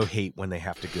 And also hate when they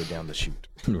have to go down the chute.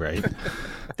 Right.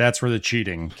 That's where the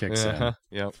cheating kicks Uh-huh.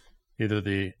 Yep. in. Either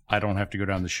the I don't have to go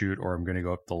down the chute, or I'm going to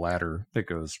go up the ladder that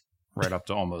goes right up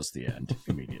to almost the end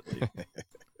immediately.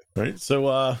 right. So,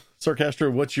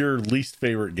 Sarcastro, what's your least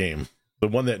favorite game? The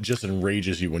one that just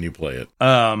enrages you when you play it.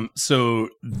 So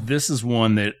this is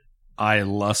one that I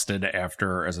lusted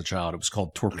after as a child. It was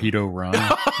called Torpedo Run.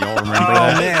 Y'all remember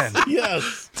that? man.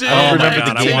 Yes. I don't remember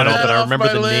God, the I game wanted at all, but I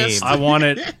remember the name.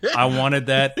 I wanted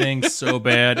that thing so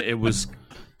bad.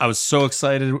 I was so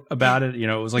excited about it. It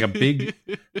was like a big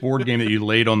board game that you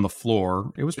laid on the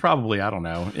floor. It was probably, I don't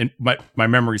know. And my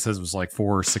memory says it was like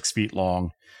 4 or 6 feet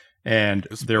long. And It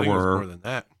was there big, it was were more than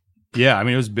that. yeah, I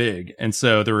mean, it was big. And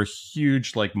so there were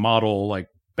huge, like, model, like,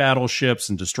 battleships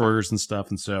and destroyers and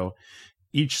stuff. And so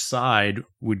each side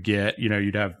would get,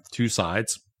 you'd have 2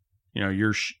 sides,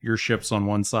 your ships on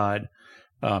one side,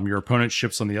 your opponent's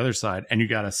ships on the other side. And you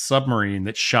got a submarine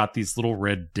that shot these little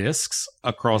red discs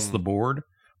across the board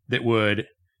that would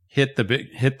hit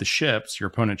the ships, your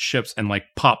opponent's ships, and, like,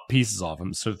 pop pieces off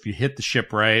them. So if you hit the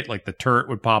ship right, like, the turret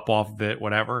would pop off of it,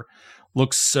 whatever.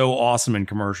 Looks so awesome in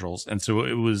commercials. And so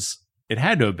it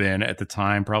had to have been at the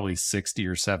time probably $60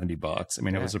 or $70. I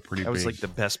mean, it was a pretty That was big, like the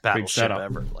best battleship setup.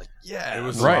 ever. Like, yeah, It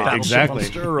was right, Battleship exactly.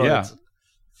 on steroids.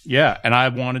 Yeah. And I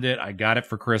wanted it. I got it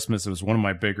for Christmas. It was one of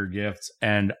my bigger gifts.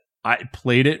 And I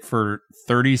played it for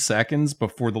 30 seconds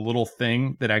before the little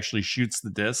thing that actually shoots the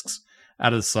discs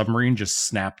out of the submarine just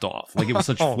snapped off. Like, it was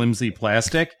such flimsy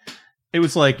plastic. It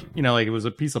was like, it was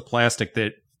a piece of plastic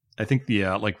that I think the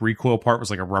like recoil part was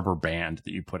like a rubber band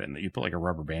that you put like a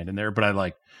rubber band in there. But I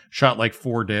like shot like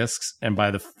 4 discs, and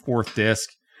by the 4th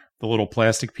disc, the little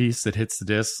plastic piece that hits the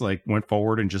disc like went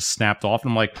forward and just snapped off.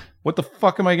 And I'm like, what the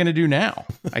fuck am I going to do now?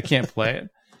 I can't play it.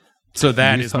 So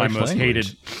that is my most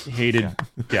hated.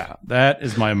 Yeah, that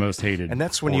is my most hated. And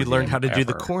that's when you learn how to do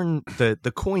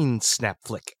the coin snap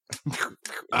flick.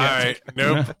 All right.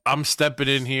 Nope. I'm stepping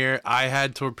in here. I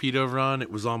had Torpedo Run.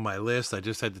 It was on my list. I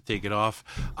just had to take it off.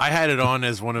 I had it on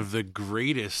as one of the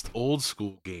greatest old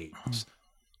school games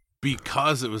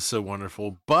because it was so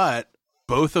wonderful. But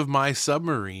both of my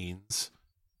submarines,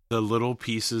 the little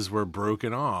pieces were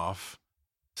broken off.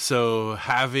 So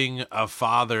having a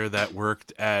father that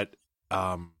worked at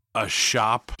a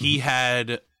shop, he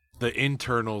had the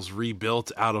internals rebuilt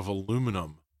out of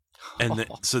aluminum, and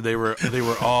so they were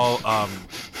all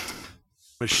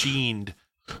machined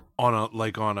on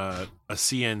a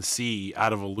CNC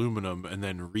out of aluminum and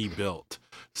then rebuilt.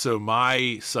 So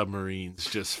my submarines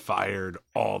just fired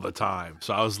all the time.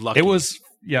 So I was lucky. It was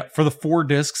for the 4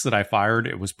 discs that I fired,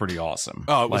 it was pretty awesome.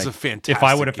 Oh, it was a fantastic. If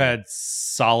I would have had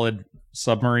solid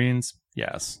submarines,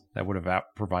 yes, that would have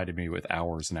provided me with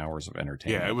hours and hours of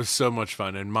entertainment. Yeah, it was so much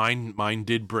fun, and mine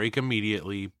did break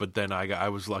immediately, but then I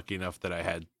was lucky enough that I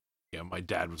had. Yeah, my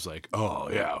dad was like, "Oh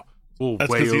yeah, we'll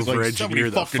way over-engineer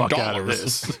the fuck out of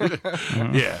this."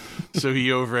 Yeah, so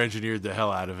he over-engineered the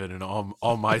hell out of it, and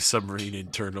all my submarine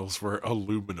internals were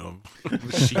aluminum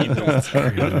machined.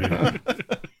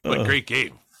 But great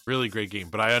game. Really great game,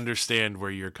 but I understand where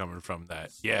you're coming from.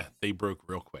 That they broke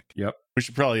real quick. Yep. We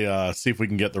should probably see if we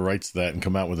can get the rights to that and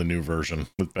come out with a new version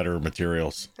with better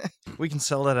materials. We can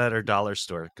sell that at our dollar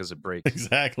store because it breaks.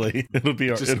 Exactly. It'll be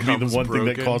the one thing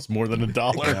that costs more than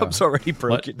 $1. It comes already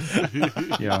broken.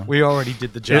 Yeah, we already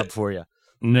did the job for you.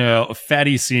 No,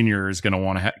 Fatty Senior is going to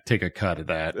want to take a cut of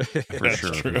that for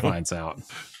sure. True. If he finds out,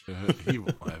 he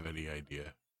won't have any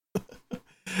idea.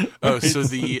 Oh, so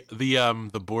the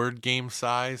board game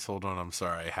size, hold on, I'm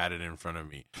sorry, I had it in front of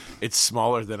me. It's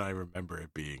smaller than I remember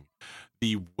it being.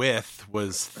 The width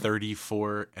was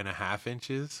 34 and a half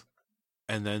inches,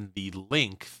 and then the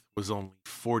length was only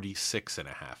 46 and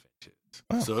a half inches.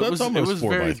 Oh, so it was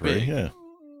very 4x3, big.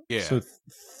 Yeah. So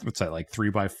what's that, like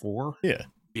 3x4? Yeah.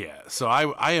 Yeah. So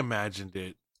I imagined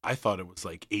it, I thought it was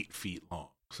like 8 feet long.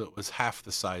 So it was half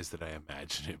the size that I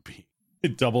imagined it being.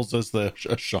 It doubles as a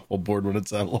shuffleboard when it's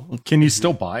that long. Can you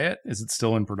still buy it? Is it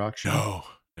still in production? No.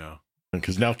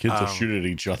 Because now kids will shoot at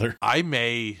each other. I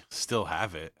may still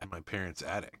have it at my parents'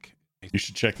 attic. You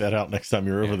should check that out next time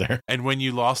you're over there. And when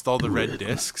you lost all the red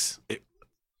discs,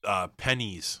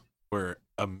 pennies were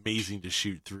amazing to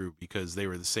shoot through because they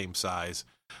were the same size,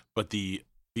 but the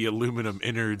aluminum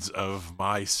innards of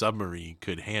my submarine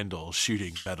could handle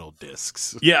shooting metal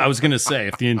discs. Yeah, I was going to say,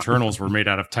 if the internals were made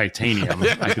out of titanium,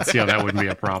 I could see how that wouldn't be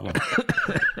a problem.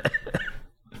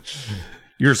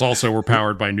 Yours also were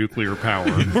powered by nuclear power.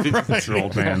 Right. Your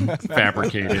old man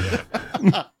fabricated.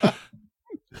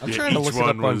 I'm trying to look it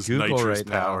up on Google right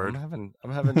powered. now.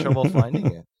 I'm having trouble finding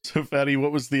it. So, Fatty,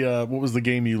 what was the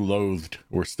game you loathed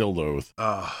or still loathe?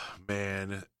 Oh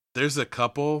man, there's a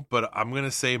couple, but I'm gonna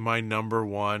say my number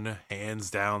one, hands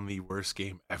down, the worst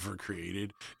game ever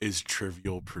created is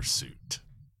Trivial Pursuit.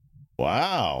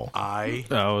 Wow. I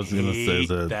was gonna say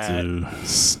that too.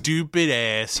 Stupid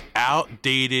ass,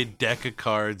 outdated deck of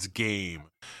cards game.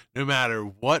 No matter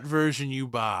what version you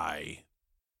buy,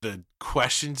 the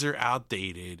questions are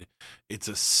outdated. It's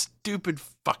a stupid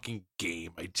fucking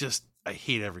game. I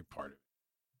hate every part of it.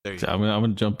 There you go. I'm gonna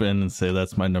jump in and say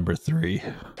that's my number 3.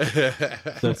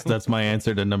 That's my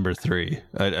answer to number 3.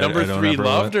 Number 3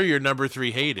 loved or your number 3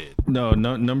 hated? No,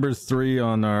 number 3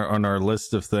 on our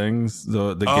list of things.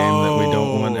 The game that we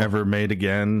don't want ever made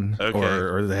again,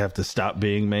 or they have to stop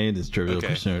being made is Trivial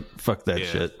Pursuit. Fuck that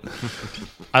shit.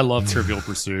 I love Trivial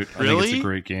Pursuit. I think it's a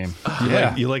great game.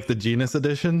 You like the Genus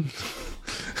edition?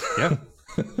 Yeah.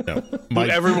 No.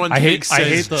 Everyone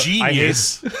says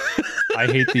genius. I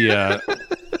hate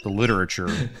the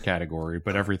literature category,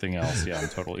 but everything else, I'm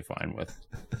totally fine with.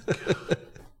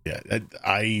 Yeah,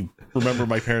 I remember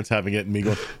my parents having it and me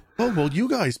going, "Oh, well, you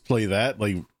guys play that."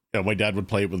 Like, my dad would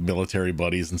play it with military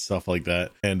buddies and stuff like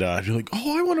that, and I'd be like,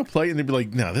 "Oh, I want to play," and they'd be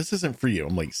like, "No, this isn't for you."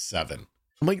 I'm like 7.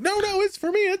 I'm like, "No, it's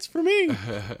for me. It's for me."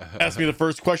 Ask me the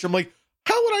first question. I'm like,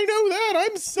 "How would I know that?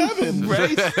 I'm 7,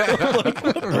 right?" Like,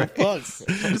 what the fuck?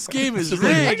 This game is rigged.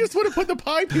 Like, I just want to put the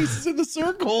pie pieces in the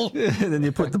circle. And then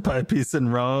you put the pie piece in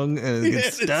wrong, and it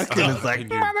gets stuck, and it's like,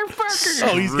 motherfucker.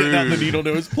 Oh, he's getting out the needle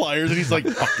nose pliers, and he's like,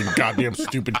 "Fucking goddamn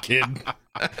stupid kid.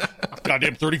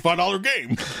 Goddamn $35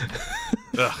 game."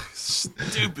 Ugh,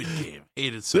 stupid game.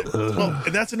 Hate it so much. Well,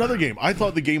 and that's another game. I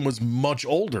thought the game was much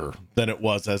older than it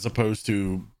was, as opposed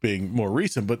to being more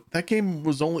recent. But that game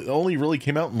was only really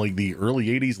came out in like the early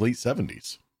 80s, late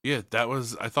 70s. Yeah,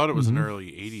 I thought it was an early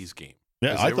 80s game.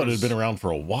 Yeah, I thought it had been around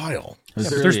for a while. Yeah,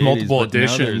 but there's multiple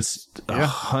editions. There's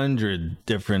 100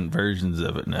 different versions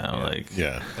of it now.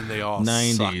 Yeah. And they all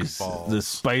 90s, suck balls. the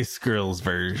Spice Girls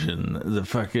version, the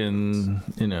fucking,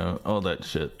 all that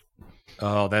shit.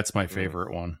 Oh, that's my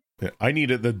favorite one. Yeah, I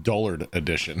needed the Dullard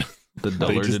edition. The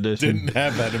Dullard edition. Didn't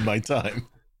have that in my time.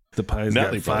 The pie's Now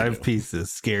got they probably 5 do.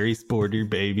 pieces: scary, sporty,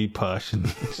 baby, posh, and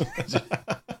God.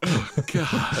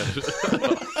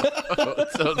 That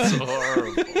sounds so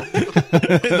horrible.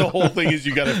 The whole thing is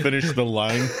you got to finish the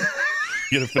line.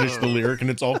 You got to finish the lyric, and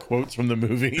it's all quotes from the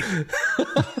movie.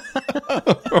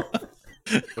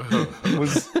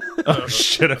 Oh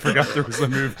shit! I forgot there was a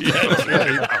movie. That's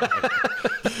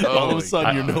right. All of my a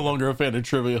sudden, you're no longer a fan of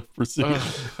Trivia Pursuit.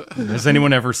 Has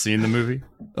anyone ever seen the movie?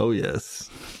 oh yes,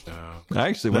 God. I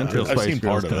actually went to a I've Spice seen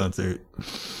Girls part of it. concert.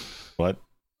 What?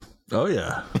 Oh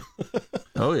yeah,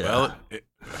 oh yeah. Well,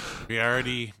 we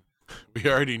already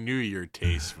knew your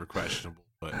tastes were questionable,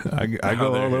 but I now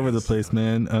go there all over the is. place,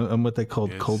 man. I'm what they call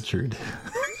Yes. cultured.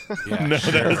 Yeah, No,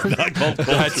 sure. that is not called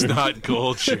culture. That's not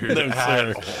cultured No, at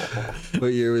sir. all.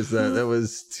 What year was that? That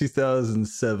was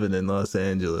 2007 in Los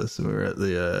Angeles. We were at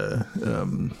the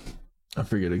I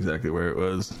forget exactly where it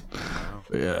was.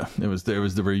 But yeah, it was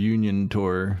the reunion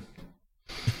tour.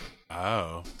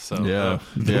 Oh, so Yeah.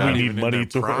 they Yeah. weren't We even need in money their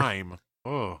tour. prime.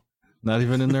 Oh, Not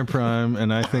even in their prime,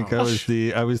 and I think I was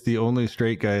the only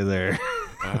straight guy there.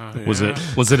 Was yeah.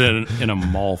 it in a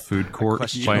mall food court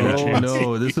Question. by any Oh chance?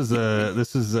 no, this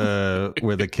is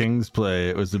where the Kings play.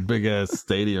 It was a big ass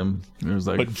stadium. It was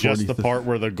like But just the 40 part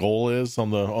where the goal is on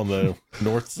the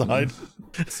north side.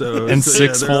 So And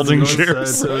six they're on the folding north side,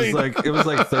 chairs. So it was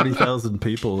like 30,000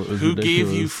 people. It was Who gave you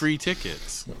ridiculous. free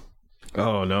tickets?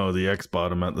 Oh no, the ex bought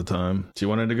them at the time. She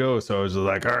wanted to go, so I was just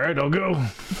like, all right, I'll go.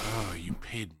 Oh, you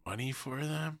paid money for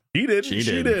them? He did. She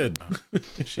She did. did.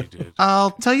 She did.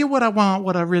 I'll tell you what I want.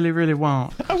 What I really, really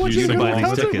want. I want You you to can go buy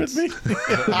to these concert with me.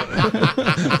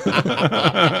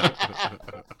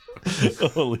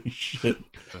 Holy shit.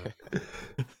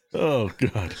 Oh,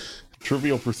 God.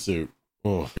 Trivial Pursuit.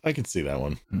 Oh, I can see that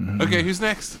one. Okay, who's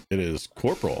next? It is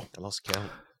Corporal. I lost count.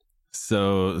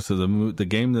 So the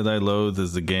game that I loathe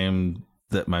is the game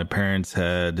that my parents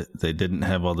had. They didn't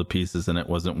have all the pieces and it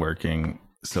wasn't working,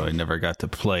 so I never got to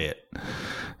play it.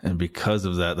 And because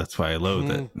of that, that's why I loathe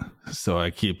it. So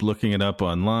I keep looking it up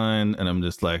online, and I'm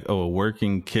just like, oh, a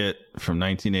working kit from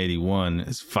 1981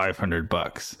 is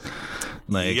 $500.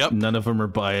 Like, Yep. none of them are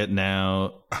buy it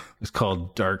now. It's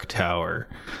called Dark Tower,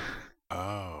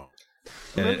 Oh,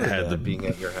 and it had the being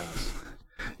at your house.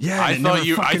 yeah. I it thought never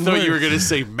you fucking were worked. gonna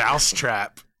say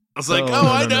Mousetrap. I was like, Oh, no,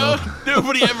 I no, know.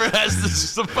 Nobody ever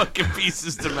has the fucking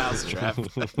pieces to Mousetrap.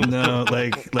 No,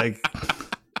 like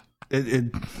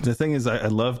the thing is, I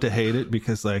love to hate it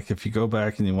because, like, if you go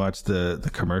back and you watch the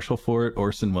commercial for it,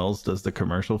 Orson Welles does the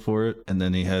commercial for it, and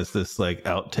then he has this like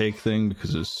outtake thing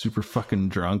because he was super fucking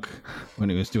drunk when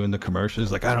he was doing the commercial.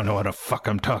 He's like, I don't know what the fuck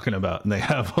I'm talking about, and they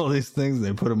have all these things and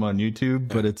they put them on YouTube.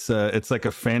 But it's like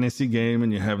a fantasy game,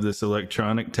 and you have this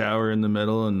electronic tower in the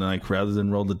middle, and like rather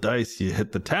than roll the dice, you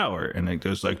hit the tower, and it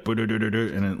goes like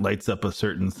and it lights up a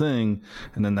certain thing,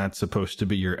 and then that's supposed to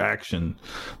be your action.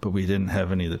 But we didn't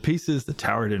have any of the pieces. The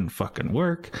tower didn't fucking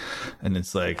work, and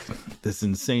it's like this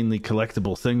insanely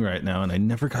collectible thing right now, and I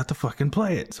never got to fucking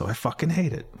play it, so I fucking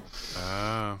hate it.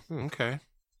 Okay.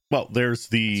 Well, there's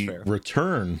the That's fair.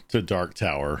 Return to Dark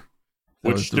Tower,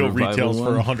 That was which the still revival retails for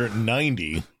one?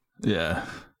 190, Yeah.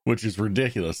 which is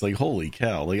ridiculous. Like, holy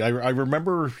cow. Like, I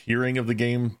remember hearing of the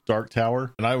game Dark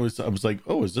Tower, and I was like,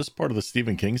 oh, is this part of the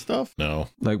Stephen King stuff? No.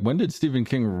 Like, when did Stephen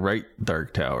King write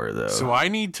Dark Tower, though? So I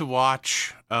need to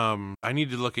watch. I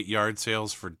need to look at yard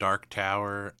sales for Dark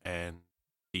Tower and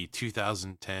the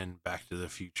 2010 Back to the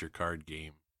Future card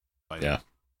game. Yeah.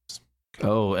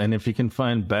 Oh, and if you can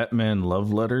find Batman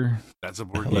Love Letter, That's a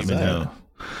board let game. me know.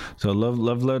 So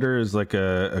Love Letter is like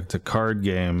it's a card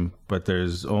game, but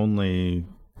there's only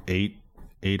eight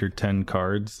or 10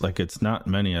 cards. Like, it's not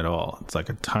many at all. It's like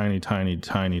a tiny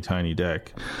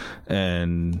deck,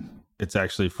 and it's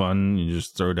actually fun. You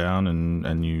just throw down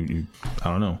and you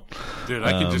I don't know. Dude,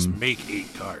 I could just make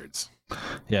 8 cards.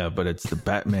 Yeah, but it's the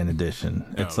Batman edition.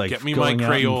 No, It's like get me my going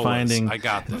out and Crayolas. finding. I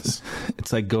got this.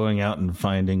 It's like going out and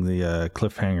finding the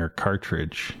cliffhanger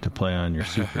cartridge to play on your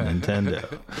Super Nintendo.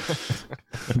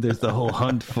 There's the whole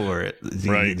hunt for it.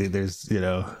 Right. There's,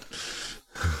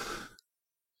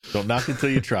 Don't knock until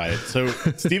you try it. So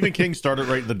Stephen King started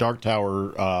writing the Dark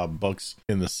Tower books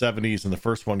in the 70s, and the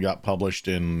first one got published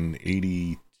in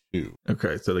 82.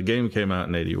 Okay, so the game came out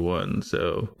in 81.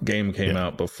 So game came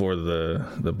out before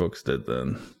the books did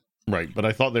then. Right, but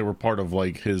I thought they were part of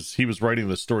like he was writing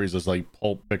the stories as like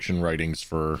pulp fiction writings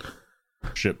for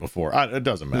shit before. It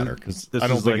doesn't matter because I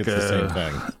don't think it's the same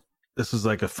thing. This was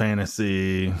like a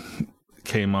fantasy,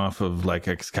 came off of like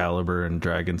Excalibur and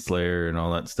Dragon Slayer and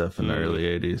all that stuff in the early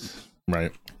 80s.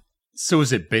 Right. So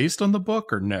is it based on the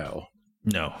book or no?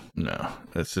 No.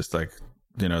 It's just like,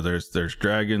 there's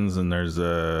dragons and there's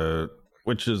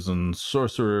witches and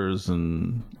sorcerers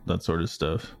and that sort of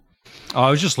stuff. Oh, I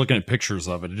was just looking at pictures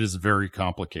of it. It is very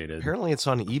complicated. Apparently, it's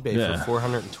on eBay for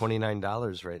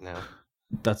 $429 right now.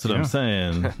 That's what I'm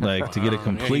saying. Like to get a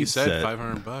complete he said set,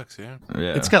 $500.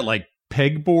 Yeah. It's got like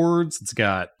pegboards. It's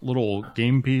got little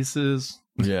game pieces.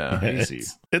 Yeah, Crazy.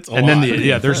 It's a And lot.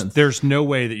 then there's no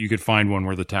way that you could find one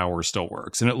where the tower still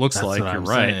works. And it looks That's like what you're I'm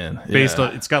right. saying. Based Yeah.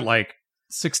 on it's got like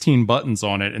 16 buttons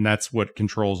on it, and that's what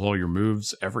controls all your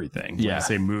moves, everything. When Yeah. I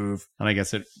say move, and I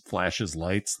guess it flashes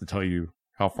lights to tell you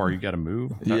how far you got to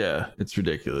move. Yeah, it's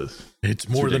ridiculous. It's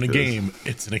more than a ridiculous. game.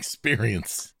 It's an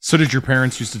experience. So did your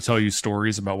parents used to tell you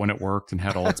stories about when it worked and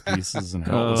had all its pieces and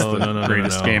how it was Oh, the no,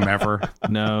 greatest no. game ever?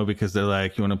 No, because they're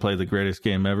like, you want to play the greatest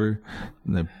game ever?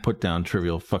 And they put down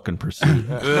Trivial fucking Pursuit.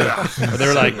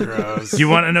 They're like, Gross. you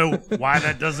want to know why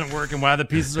that doesn't work and why the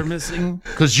pieces are missing?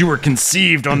 Because you were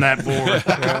conceived on that board.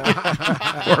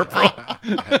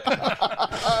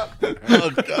 Oh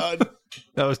God.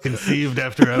 I was conceived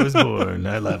after I was born.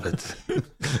 I love it.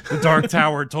 The Dark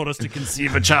Tower told us to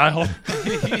conceive a child.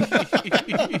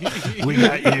 We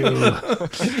got you.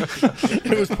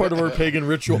 It was part of our pagan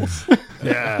rituals.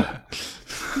 Yeah.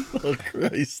 Oh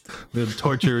Christ. We'll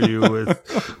torture you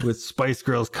with Spice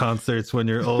Girls concerts when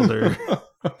you're older.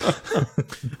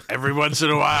 Every once in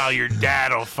a while, your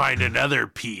dad will find another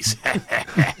piece.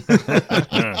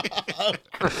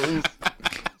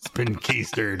 It's been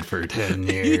keistered for 10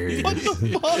 years.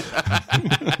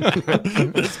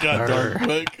 This got dark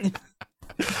quick.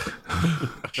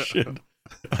 Shit.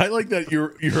 I like that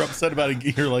you're upset about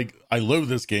it. You're like, I loathe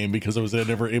this game because I was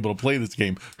never able to play this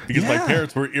game because my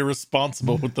parents were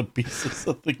irresponsible with the pieces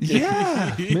of the game.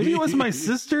 Yeah. Maybe it was my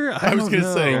sister. I was going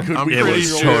gonna say, could I'm we pretty play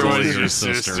sure your it older was sister?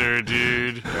 your sister. sister,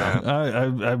 dude.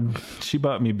 she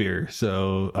bought me beer,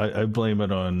 so I blame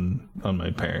it on my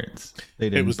parents. They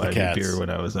didn't was the buy me cats. beer when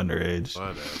I was underage.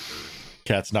 Whatever.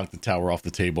 Cats knocked the tower off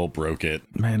the table, broke it.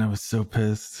 Man, I was so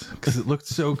pissed because it looked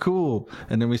so cool.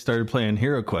 And then we started playing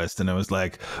Hero Quest, and I was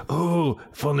like, "Oh,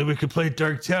 if only we could play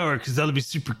Dark Tower, because that'll be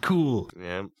super cool."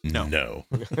 Yeah. No.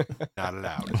 Not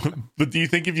allowed. But do you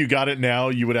think if you got it now,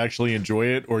 you would actually enjoy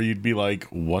it, or you'd be like,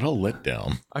 "What a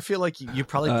letdown"? I feel like you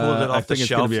probably pulled it I off the think it's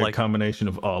gonna shelf. be a Like combination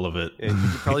of all of it. you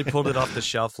probably pulled it off the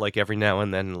shelf like every now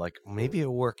and then. Like maybe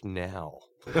it'll work now.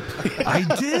 I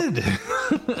did,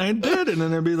 and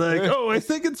then I'd be like, "Oh, I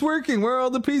think it's working. Where are all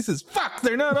the pieces? Fuck,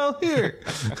 they're not all here."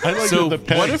 I like So the what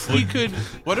pegs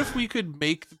if we could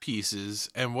make the pieces,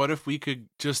 and what if we could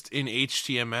just in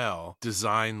HTML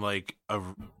design like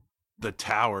the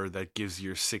tower that gives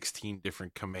your 16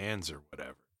 different commands or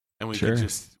whatever, and we Sure.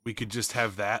 could just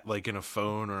have that like in a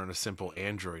phone or in a simple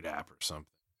Android app or something,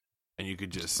 and you could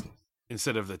just,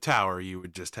 instead of the tower, you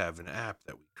would just have an app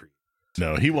that we create.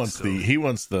 No, he wants So-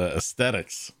 the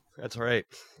aesthetics. That's right.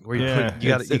 Where you Yeah, put, you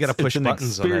got to it's push an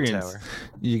buttons on that experience. tower.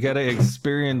 You got to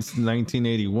experience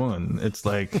 1981. It's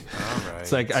like All right.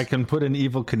 it's like I can put an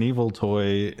Evil Knievel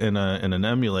toy in an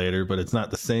emulator, but it's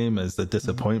not the same as the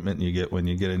disappointment you get when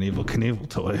you get an Evil Knievel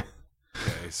toy.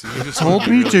 Okay, so you just Told would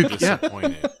be me really to- yeah.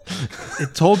 disappointed.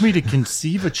 It told me to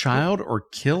conceive a child or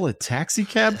kill a taxi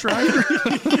cab driver.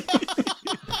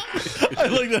 I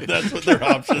like that. That's what their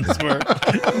options were.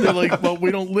 They're like, "Well,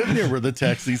 we don't live near where the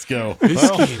taxis go." This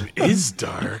Well, game is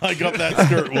dark. I got that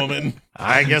skirt, woman.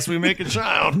 I guess we make a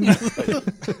child.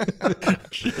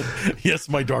 Yes,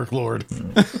 my dark lord.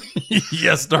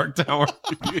 Yes, Dark Tower.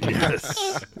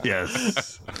 Yes,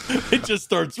 yes. It just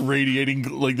starts radiating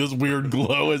like this weird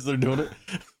glow as they're doing it.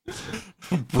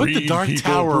 Put the Breathe, Dark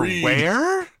people, Tower breathe.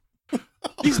 where?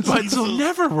 These buttons will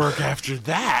never work after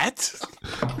that.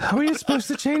 How are you supposed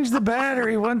to change the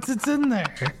battery once it's in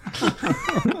there?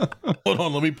 Hold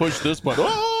on, let me push this button.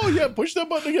 Oh, yeah, push that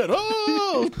button again.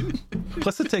 Oh,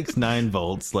 Plus, it takes 9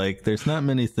 volts. Like, there's not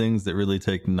many things that really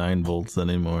take 9 volts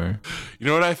anymore. You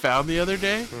know what I found the other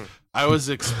day? I was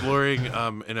exploring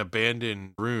an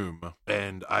abandoned room,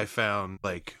 and I found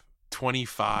like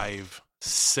 25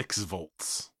 6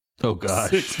 volts. Oh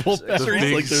gosh. 6-volt The batteries.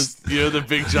 big, Like there's the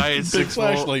big giant big 6-volt.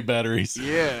 flashlight batteries.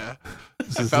 Yeah.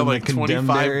 This I is found in the like condemned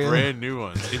 25 area? brand new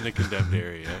ones in the condemned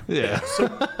area. Yeah.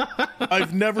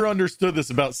 I've never understood this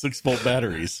about 6-volt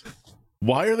batteries.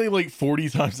 Why are they like 40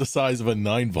 times the size of a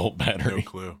 9-volt No battery?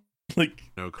 clue. Like,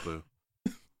 No clue.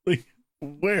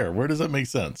 where? Where does that make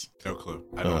sense? No clue.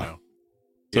 I don't know.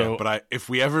 So- Yeah, but if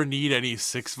we ever need any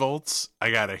 6 volts,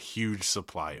 I got a huge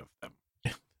supply of them.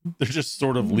 They're just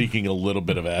sort of leaking a little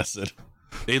bit of acid.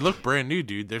 They look brand new,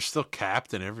 dude. They're still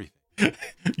capped and everything.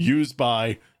 Used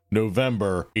by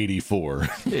November 84.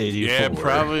 84. Yeah,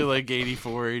 probably like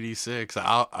 84, 86.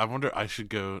 I wonder, I should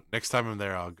go, next time I'm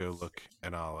there, I'll go look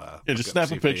and I'll Yeah, just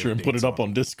snap a picture and put it up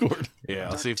on Discord. Yeah,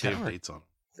 I'll see if they have Tower. dates on.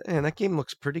 Man, that game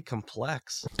looks pretty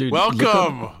complex. Dude, look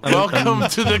Welcome, up- welcome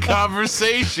to the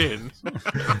conversation.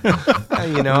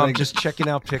 I'm Like- just checking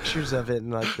out pictures of it,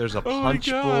 and like, there's a Oh my punch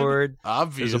God. board.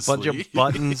 Obviously, There's a bunch of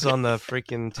buttons on the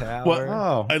freaking tower. What?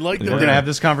 Oh, I like we're that. gonna have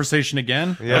this conversation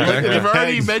again. Yeah. I like that We've the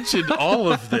already pegs- mentioned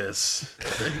all of this.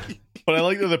 But I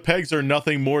like that the pegs are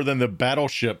nothing more than the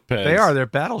battleship pegs. They are. They're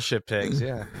battleship pegs.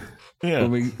 Yeah. Yeah.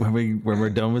 When we're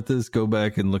done with this, go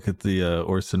back and look at the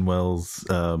Orson Welles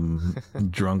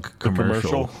drunk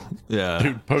commercial. Yeah.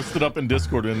 Dude, post it up in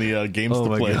Discord in the games Oh to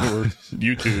my play God. or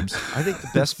YouTubes. I think the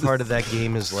best part of that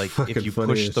game is like if fucking you funny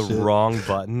push as the shit. wrong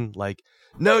button. Like,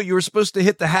 no, you were supposed to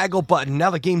hit the haggle button. Now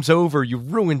the game's over. You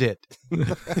ruined it.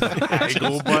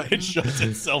 Haggle button. It shuts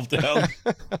itself down.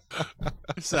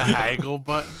 It's a haggle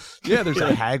button. Yeah, there's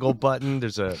a haggle button.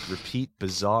 There's a repeat,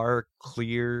 bizarre,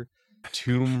 clear,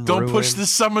 tomb. Don't push ruin, the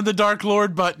summon the Dark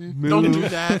Lord button. Don't do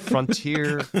that.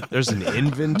 Frontier. There's an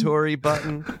inventory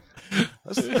button.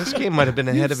 This game might have been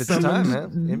ahead of its time,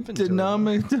 man.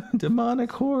 Inventory.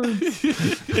 Demonic hordes.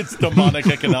 It's demonic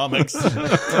economics.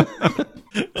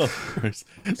 Oh, Christ.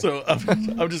 So I'm just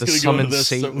The going to go summon into this.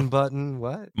 So, Satan button.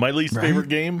 What? my least Right? favorite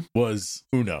game was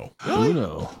Uno.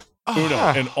 Uno. Uno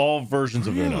and all versions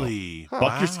of Uno. Really?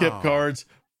 Fuck your skip Wow. cards.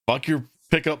 Fuck your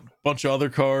pick up bunch of other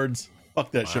cards.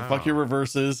 Fuck that shit. Fuck your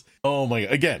reverses. Oh my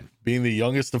God. Again, being the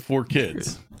youngest of 4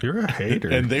 kids. You're a hater.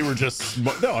 And they were just,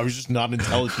 no, I was just not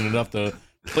intelligent enough to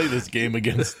play this game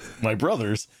against my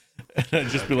brothers. And I'd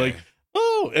just be like,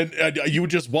 oh, and you would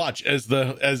just watch as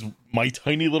my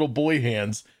tiny little boy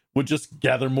hands would just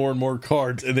gather more and more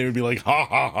cards, and they would be like, ha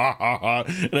ha ha ha ha.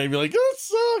 And I'd be like, that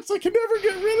sucks. I can never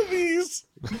get rid of these.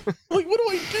 Like, what do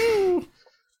I do?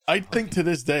 I think to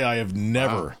this day I have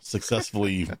never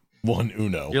successfully won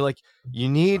Uno. You're like, you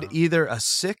need either a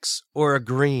 6 or a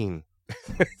green.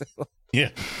 Yeah.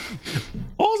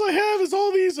 All I have is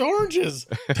all these oranges.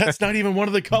 That's not even one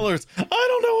of the colors. I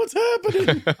don't know what's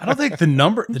happening. I don't think the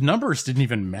numbers didn't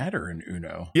even matter in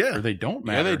Uno. Yeah. Or they don't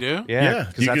Yeah, matter. they do. Yeah,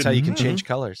 because you that's could- how you can change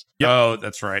colors. Oh,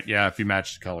 that's right. Yeah, if you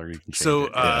match the color, you can change So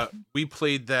it. we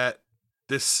played that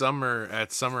this summer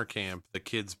at summer camp. The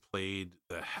kids played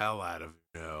the hell out of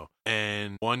Uno,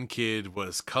 and one kid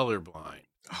was colorblind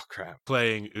Oh crap!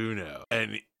 playing Uno,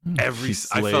 and He I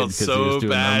slayed felt 'cause he so was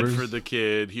doing bad numbers. for the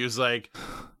kid. He was like,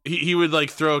 he would like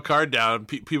throw a card down.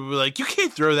 People would be like, "You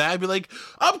can't throw that." I'd be like,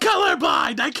 "I'm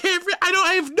colorblind. I can't.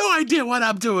 I have no idea what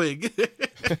I'm doing."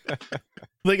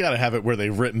 They got to have it where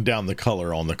they've written down the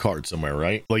color on the card somewhere,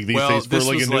 right? Like these days for this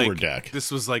like a was newer deck. This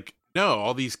was like, no,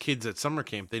 all these kids at summer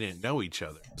camp, they didn't know each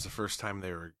other. It was the first time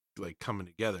they were like coming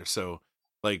together. So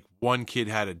like one kid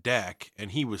had a deck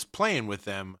and he was playing with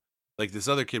them. Like this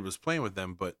other kid was playing with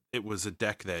them, but it was a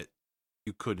deck that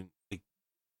you couldn't, like,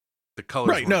 the colors.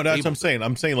 Right. No, weren't that's what able I'm to- saying.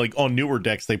 I'm saying like on newer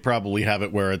decks, they probably have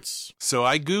it where it's, So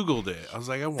I Googled it. I was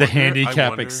like, I wonder, the handicap I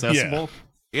wonder- accessible.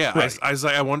 Yeah, Right. I was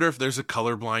like, I wonder if there's a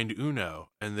colorblind Uno,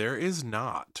 and there is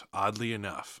not. Oddly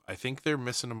enough, I think they're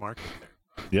missing a market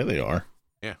there. yeah, they are.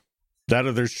 Yeah. That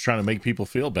or they're just trying to make people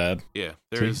feel bad. Yeah,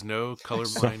 there See? is no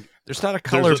colorblind. There's not a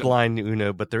There's a- colorblind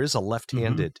Uno, but there is a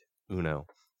left-handed Uno.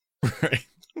 Right.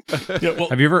 Yeah. Well,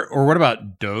 Have you ever, or what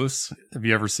about DOS? Have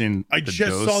you ever seen? I the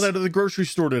just DOS? saw that at the grocery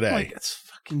store today. Like, it's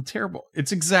fucking terrible.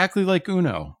 It's exactly like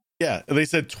Uno. Yeah. They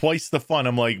said twice the fun.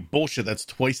 I'm like, bullshit. That's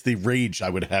twice the rage I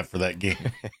would have for that game.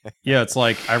 Yeah, it's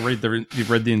like you read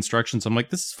the instructions. I'm like,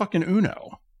 this is fucking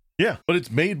Uno. Yeah. But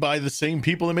it's made by the same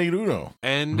people that made Uno.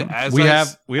 And Mhm. as We I,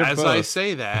 have as I both.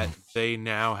 say that, they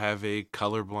now have a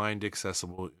colorblind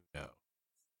accessible Uno.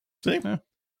 See? Yeah.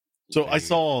 So I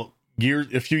saw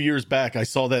a few years back, I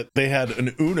saw that they had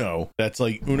an Uno that's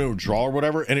like Uno Draw or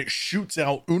whatever, and it shoots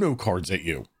out Uno cards at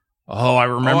you. Oh, I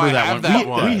remember I that have one. that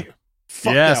We- one. we-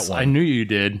 Fuck yes, that one. I knew you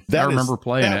did. I remember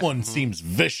playing that it. one seems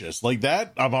vicious. Like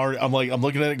that, I'm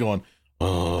looking at it going,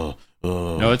 No,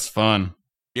 it's fun.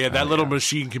 Yeah, that Oh, little yeah.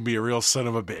 machine can be a real son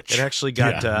of a bitch. It actually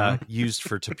got Yeah. used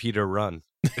for Torpedo Run.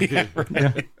 Yeah,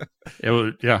 right. It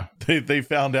was, yeah. They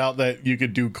found out that you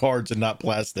could do cards and not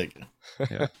plastic.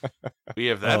 We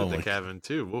have that Oh at the my- cabin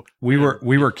too. We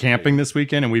were camping this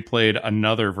weekend and we played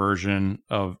another version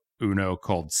of Uno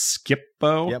called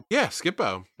Skippo. Yep. Yeah,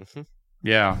 Skippo.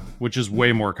 Yeah, which is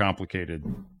way more complicated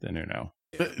than Uno.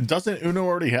 Doesn't Uno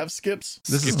already have skips?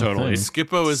 This is Skippo totally thing.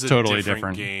 Skippo is a totally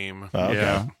different different. game. Oh, okay.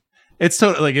 Yeah. It's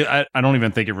totally like I don't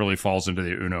even think it really falls into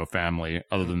the Uno family,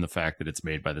 other than the fact that it's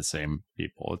made by the same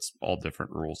people. It's all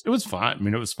different rules. It was fun. I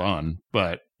mean, it was fun,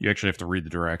 but you actually have to read the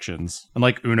directions.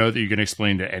 Unlike Uno, that you can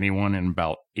explain to anyone in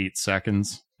about 8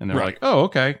 seconds, and they're Right. like, "Oh,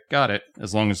 okay, got it."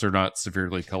 As long as they're not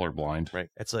severely colorblind. Right.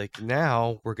 It's like,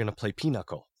 now we're going to play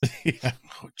Pinochle. Yeah.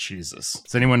 Oh Jesus!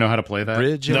 Does anyone know how to play that?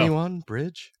 Bridge, No. anyone?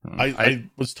 Bridge? I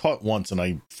was taught once and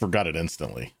I forgot it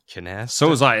instantly. Canasta? So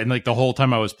was I, and like the whole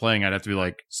time I was playing, I'd have to be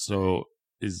like, "So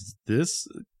is this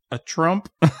a trump?"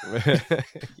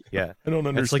 Yeah. I don't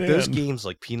understand. It's like those games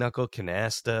like Pinochle,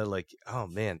 Canasta, like, oh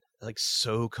man, like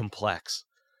so complex.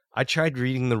 I tried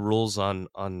reading the rules on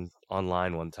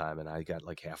online one time and I got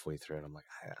like halfway through and I'm like,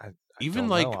 I Even don't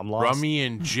like know, I'm lost. Rummy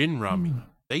and Gin Rummy,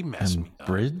 they mess And me up.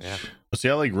 bridge. Yeah. See,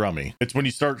 I like Rummy. It's when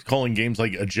you start calling games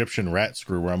like Egyptian Rat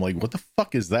Screw where I'm like, what the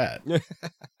fuck is that?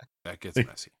 That gets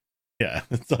messy. Yeah.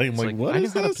 It's like, I'm It's like, what I know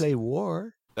is how to this? play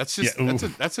war. That's just Yeah,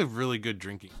 that's a really good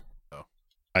drinking.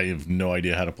 I have no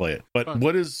idea how to play it. But Fun.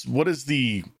 what is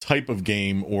the type of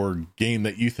game or game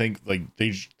that you think like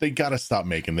they gotta stop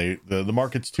making? The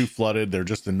market's too flooded. They're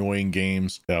just annoying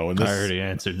games. No, and this, I already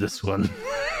answered this one.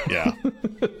 yeah.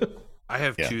 I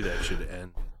have Yeah. 2 that should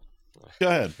end. Go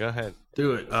ahead. Go ahead.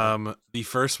 Do it. The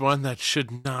first one that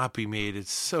should not be made,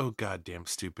 it's so goddamn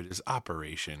stupid, is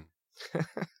Operation.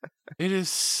 It is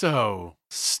so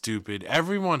stupid.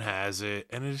 Everyone has it,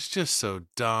 and it's just so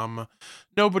dumb.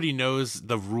 Nobody knows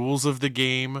the rules of the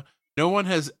game. No one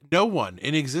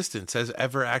in existence has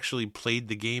ever actually played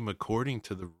the game according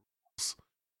to the rules.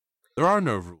 There are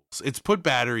no rules. It's put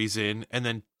batteries in and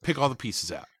then pick all the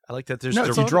pieces out. I like that there's No,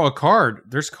 if you draw a card,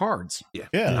 there's cards. Yeah.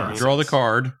 Yeah. You draw the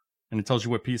card, and it tells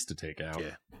you what piece to take out.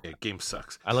 Yeah, game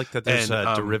sucks. I like that there's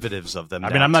And, derivatives of them. I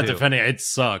mean, now, I'm not too. defending it. It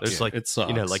sucks. There's like it sucks.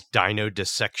 you know, like dino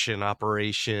dissection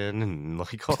operation and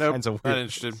like all Nope, kinds of not weird.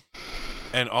 interested.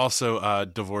 And also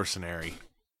Divorcenary.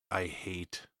 I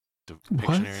hate What?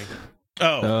 Pictionary.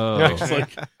 Oh. Oh. It's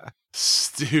like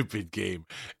Stupid game.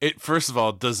 It first of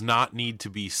all does not need to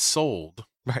be sold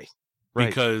Right.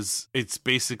 because it's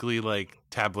basically like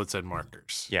tablets and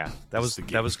markers. Yeah, that was the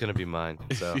game. that was going to be mine.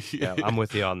 So yeah, I'm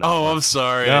with you on that. Oh, one. I'm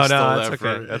sorry. no, I stole no, that that's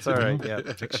okay. from- That's all right. Yeah,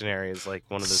 Pictionary is like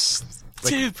one of those.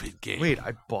 Stupid game. Wait,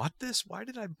 I bought this. Why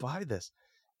did I buy this?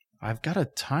 I've got a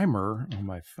timer on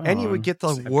my phone. And you would get the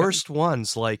I've got- worst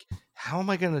ones. Like, how am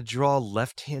I going to draw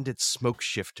left-handed smoke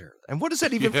shifter? And what does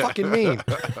that even Yeah. fucking mean?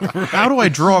 How do I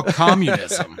draw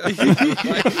communism?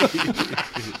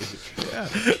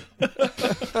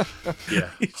 Yeah.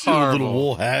 it's a little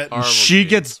wool hat. Horrible She game.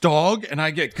 gets dog, and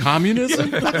I get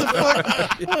communism. What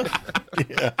the fuck?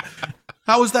 Yeah.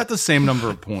 How is that the same number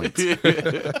of points? Yeah.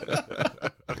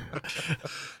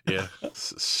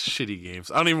 Shitty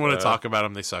games. I don't even want to talk about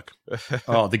them. They suck.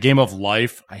 Oh, the game of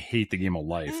life. I hate the game of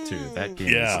life too. That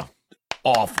game Yeah. is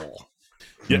awful.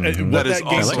 Yeah. Mhm. and What That is that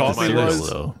game also taught my me list. was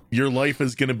though. your life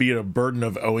is going to be a burden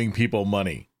of owing people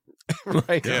money.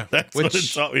 Right. Yeah. That's what it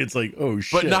Which- taught me. It's like, oh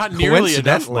shit. But not nearly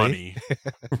enough Coincidentally- money.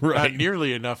 Not right.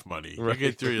 nearly enough money. Right. You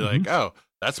get through, you're like, oh,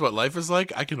 that's what life is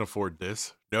like? I can afford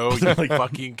this. No, you Like-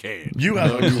 fucking can't. You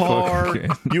have No, a you car, fucking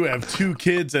can't. you have 2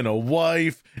 kids and a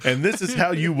wife, and this is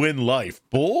how you win life.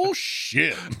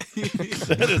 Bullshit.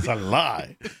 That is a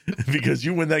lie. Because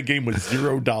you win that game with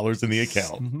 $0 in the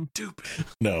account. Stupid.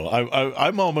 No,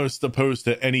 I'm almost opposed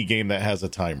to any game that has a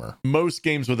timer. Most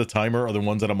games with a timer are the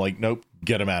ones that I'm like, nope,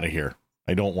 get them out of here.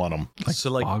 I don't want them. So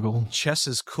like Boggle. chess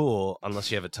is cool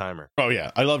unless you have a timer. Oh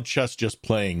yeah, I love chess. Just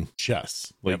playing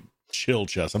chess, like chill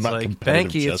chess. I'm It's not like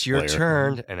competitive Banky, chess it's your player.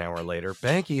 turn. An hour later,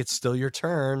 Banky, it's still your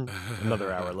turn.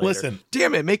 Another hour later. Listen,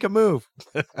 Damn it, make a move.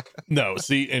 no,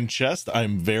 see, in chess,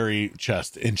 I'm very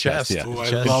chest in chess. Chest. Yeah, Ooh, I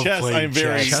Chess. love Chess, playing I'm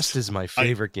very- Chess is my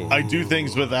favorite game. I do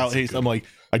things without that's a haste. good I'm like,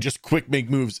 I just quick make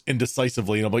moves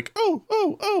indecisively, and I'm like,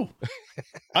 oh.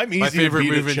 I'm easy My favorite to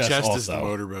beat move in at chess. chess is the Also,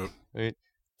 motorboat. That's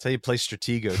how you play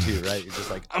Stratego too, right? You're just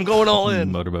like, I'm going all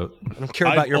in. Motorboat. I don't care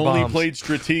about I've your only bombs. played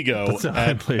Stratego That's how I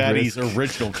at played Batty's Risk.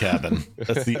 original cabin.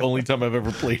 That's the only time I've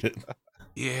ever played it.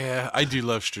 Yeah, I do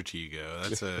love Stratego.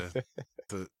 That's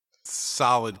the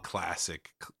solid classic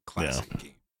game.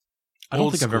 I don't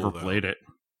Old think I've ever school, though. played it.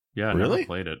 Yeah, I Really? never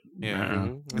played it. Yeah.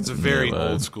 Mhm. It's a very Yeah,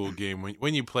 old school game.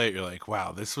 When you play it, you're like,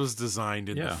 wow, this was designed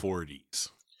in Yeah. the 40s.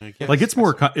 Like it's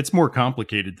more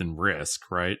complicated than Risk,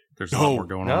 right? There's a lot more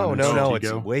going on. No,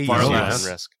 it's way Far easier less.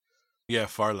 than Risk. Yeah,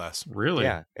 far less. Really?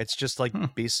 Yeah, it's just like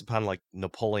based upon like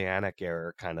Napoleonic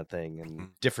era kind of thing, and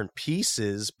different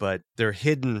pieces, but they're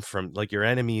hidden from, like, your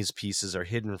enemy's pieces are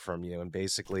hidden from you, and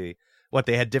basically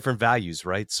they had different values,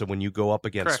 right? So when you go up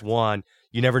against one,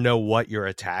 you never know what you're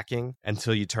attacking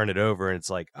until you turn it over, and it's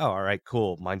like, oh, all right,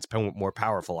 cool, mine's more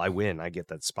powerful, I win, I get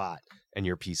that spot, and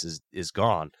your piece is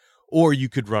gone. Or you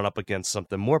could run up against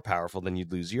something more powerful, then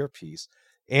you'd lose your piece.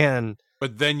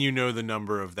 But then you know the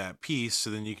number of that piece, so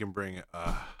then you can bring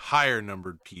a higher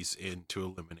numbered piece in to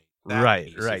eliminate that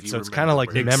right. piece, So it's kind of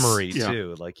like memory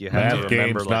too. Like you have to remember,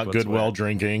 games, like, not good while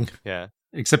drinking. Yeah.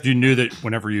 Except you knew that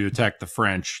whenever you attacked the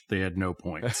French, they had no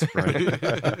points. Right?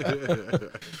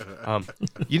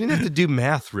 You didn't have to do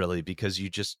math really, because you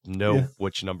just know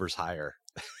which number's higher.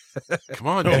 Come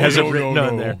on, It dude. has it written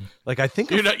on there. Like, I think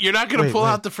You're not going to Wait, pull wait.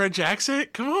 out the French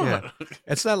accent? Come on. Yeah.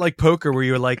 It's not like poker where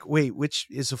you're like, wait, which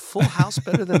is a full house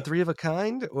better than three of a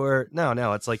kind? Or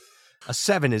no, it's like a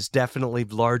 7 is definitely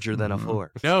larger than a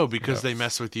 4. No, because they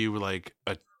mess with you like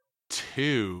a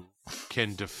 2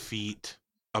 can defeat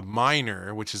a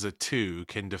minor, which is a 2,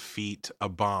 can defeat a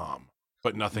bomb,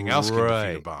 but nothing else can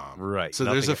defeat a bomb. Right. So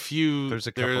there's a few. There's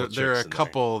a couple of there are tricks a in there.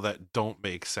 couple that don't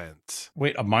make sense.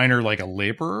 Wait, a minor like a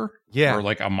laborer? Yeah. Or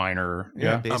like a minor? Yeah,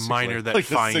 Yeah. A basically. minor that Like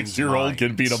the finds 6-year-old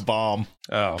can beat a mines. bomb.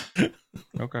 Oh.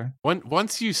 Okay.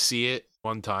 Once you see it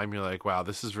one time, you're like, wow,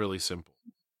 this is really simple,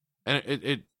 and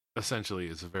it essentially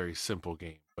is a very simple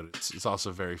game, but it's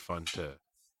also very fun to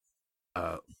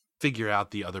figure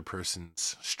out the other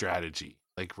person's strategy,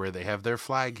 like where they have their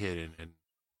flag hidden and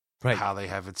Right. how they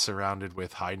have it surrounded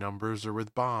with high numbers or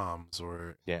with bombs,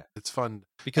 or it's fun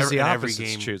Because the and every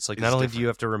opposite's game true. It's like is not only do different. you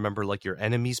have to remember like your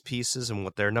enemy's pieces and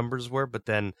what their numbers were, but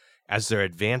then as they're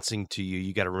advancing to you,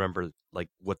 you got to remember like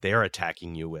what they're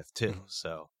attacking you with too. Mhm.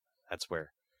 So that's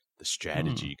where the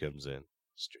strategy comes in.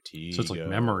 Strategy. So it's like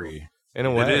memory. In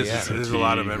a way, It is. yeah. There's a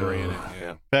lot of memory in it.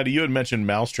 Yeah. Patty, you had mentioned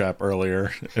Mousetrap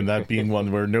earlier, and that being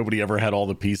one where nobody ever had all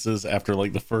the pieces after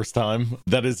like the first time.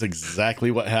 That is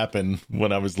exactly what happened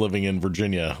when I was living in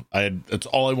Virginia. It's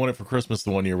all I wanted for Christmas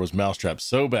the one year was Mousetrap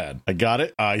so bad. I got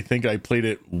it. I think I played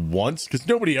it once because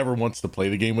nobody ever wants to play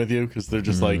the game with you because they're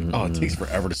just like, oh, it takes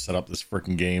forever to set up this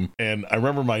freaking game. And I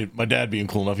remember my dad being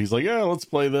cool enough. He's like, yeah, let's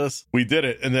play this. We did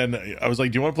it. And then I was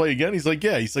like, do you want to play again? He's like,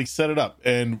 yeah. He's like, set it up.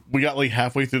 And we got like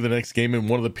halfway through the next game and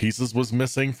one of the pieces was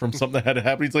missing from something that had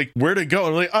happened. He's like, where'd it go?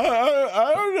 And I'm like,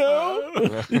 I don't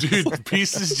know. Dude, the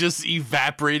pieces just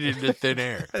evaporated into thin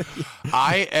air.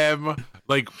 I am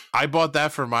like, I bought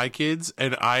that for my kids,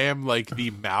 and I am like the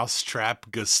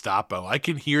Mousetrap Gestapo. I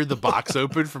can hear the box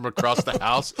open from across the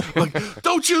house. Like,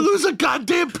 don't you lose a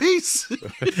goddamn piece?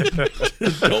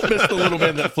 Don't miss the little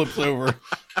man that flips over.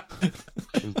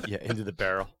 Into the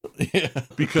barrel. Yeah.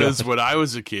 Because when I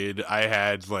was a kid, I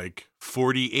had like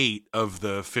 48 of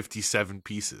the 57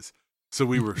 pieces. So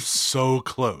we were so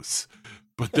close.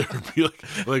 But there would be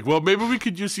like, well, maybe we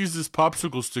could just use this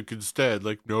popsicle stick instead.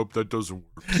 Like, nope, that doesn't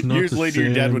work. Years later,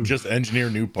 your dad would just engineer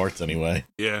new parts anyway.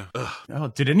 Yeah. Ugh. Oh,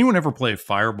 did anyone ever play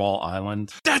Fireball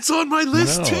Island? That's on my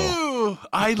list No. too.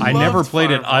 I loved never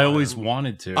played it. I Fireball always Island.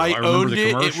 wanted to. I remember owned the it.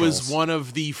 It was commercials. one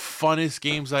of the funnest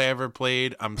games I ever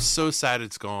played. I'm so sad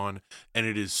it's gone, and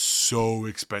it is so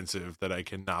expensive that I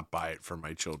cannot buy it for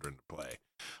my children to play.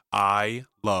 I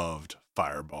loved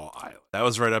Fireball Island. That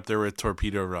was right up there with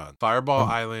Torpedo Run. Fireball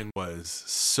Island was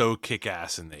so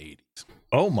kick-ass in the 80s.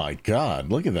 Oh my God.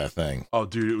 Look at that thing. Oh,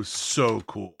 dude, it was so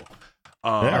cool.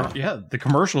 Yeah, the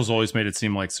commercials always made it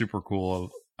seem like super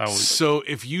cool. I always, So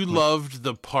if you loved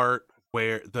the part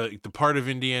where the part of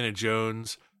Indiana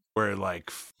Jones where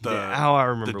like How I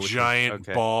remember the which giant one.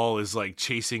 Okay. ball is like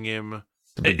chasing him.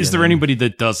 is there anybody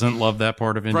that doesn't love that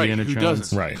part of Indiana who Jones?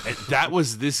 doesn't? Right. And that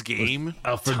was this game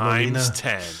Alfred times Molina.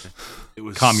 10. It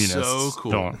was Communists so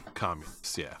cool. don't.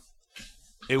 Communists, yeah.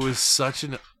 It was such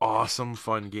an awesome,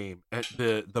 fun game. And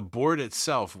the board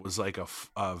itself was like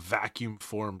a vacuum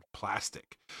formed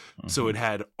plastic, so it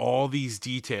had all these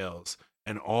details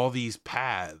and all these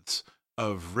paths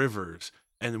of rivers.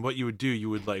 And what you would do, you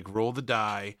would like roll the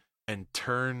die and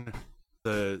turn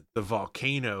the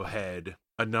volcano head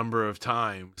a number of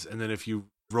times, and then if you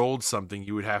rolled something,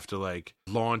 you would have to like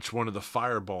launch one of the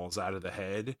fireballs out of the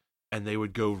head, and they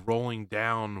would go rolling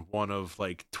down one of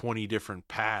like 20 different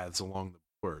paths along the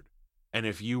board. And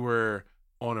if you were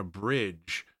on a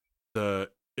bridge,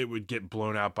 it would get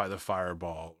blown out by the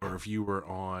fireball, or if you were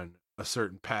on a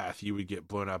certain path, you would get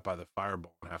blown out by the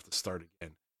fireball and have to start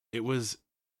again. It was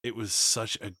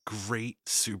such a great,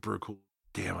 super cool.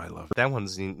 Damn, I love it. That one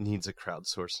needs a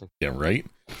crowdsourcing. Yeah, right?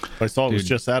 I saw it was Dude.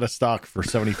 just out of stock for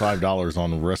 $75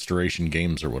 on Restoration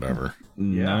Games or whatever.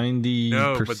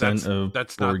 90% of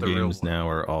that's not board the real games one. now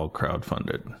are all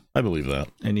crowdfunded. I believe that.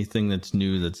 Anything that's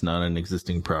new that's not an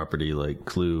existing property like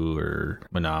Clue or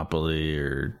Monopoly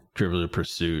or Trivial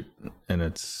Pursuit, and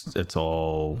it's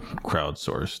all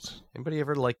crowdsourced. Anybody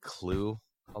ever like Clue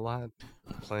a lot?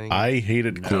 Playing? I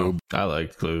hated Clue. I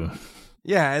liked Clue.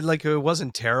 Yeah, it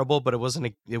wasn't terrible, but it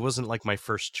wasn't like my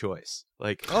first choice.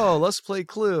 Like, oh, let's play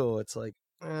Clue. It's like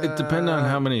It depended on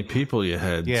how many people you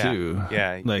had yeah, too.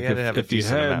 yeah. Like you had to have a if you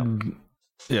decent had amount.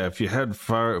 if you had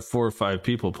 4 or 5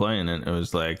 people playing it, it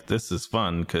was like, this is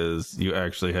fun because you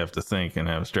actually have to think and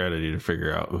have strategy to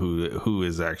figure out who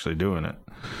is actually doing it.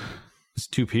 It's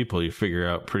 2 people, you figure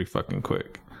out pretty fucking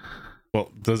quick.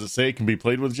 Well, does it say it can be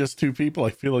played with just 2 people? I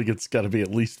feel like it's got to be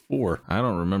at least 4. I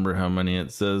don't remember how many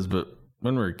it says, but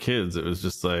when we were kids, it was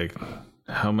just like,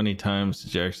 how many times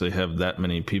did you actually have that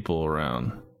many people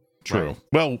around? True. Right.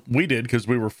 Well, we did because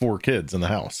we were 4 kids in the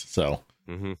house. So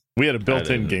we had a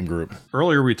built-in didn't. game group.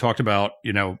 Earlier we talked about,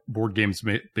 board games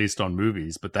based on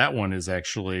movies, but that one is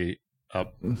actually a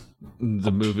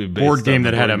The movie based board on game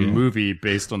the that had board a game. movie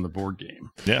based on the board game.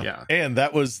 Yeah. Yeah. And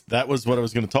that was what I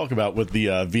was going to talk about with the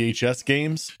VHS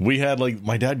games. We had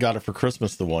my dad got it for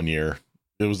Christmas the one year.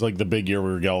 It was like the big year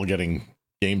we were all getting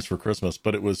games for Christmas,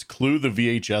 but it was Clue the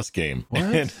VHS game. What?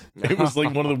 And it was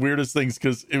like one of the weirdest things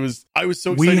because I was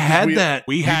so excited. We 'cause had that.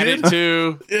 We had did? it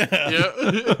too. Yeah.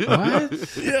 Yeah. What?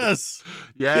 Yes.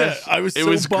 Yes. Yeah, I was It so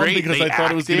was bummed great. because They I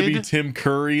thought it was going to be acted. Tim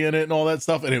Curry in it and all that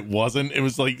stuff, and it wasn't. It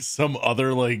was like some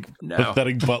other No.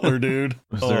 pathetic butler dude.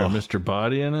 Was there a Mr.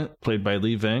 Body in it, played by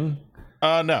Lee Vang?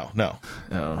 No.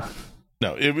 Oh.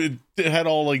 No, it had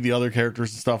all like the other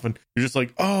characters and stuff, and you're just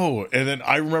like, oh. And then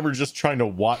I remember just trying to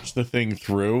watch the thing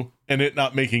through and it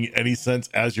not making any sense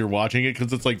as you're watching it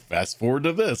because it's like fast forward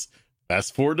to this,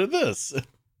 fast forward to this.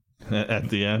 At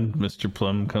the end, Mr.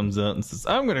 Plum comes out and says,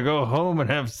 I'm going to go home and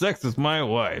have sex with my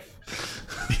wife.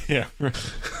 Yeah.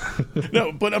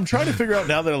 No, but I'm trying to figure out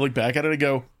now that I look back at it and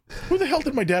go, who the hell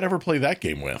did my dad ever play that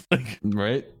game with? Like,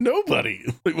 Right? nobody.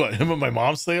 Like, what, him and my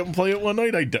mom stay up and play it one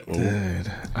night? I don't.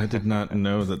 Dude, I did not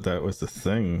know that was the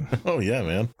thing. Oh, yeah,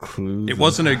 man. Clues. It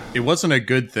wasn't a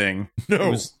good thing. No.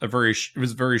 It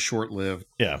was very short lived.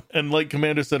 Yeah. And like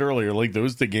Commander said earlier, like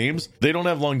the games, they don't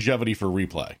have longevity for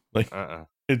replay. Like,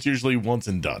 it's usually once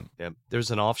and done. Yeah, there's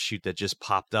an offshoot that just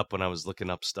popped up when I was looking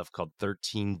up stuff called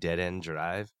 13 Dead End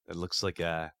Drive. It looks like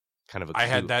a kind of a. I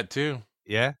had Clue. that too.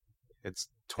 Yeah, it's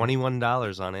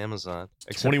 $21 on Amazon.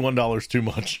 Except, $21 too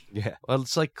much. Yeah, well,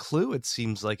 it's like Clue. It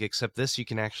seems like, except this you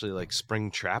can actually like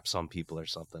spring traps on people or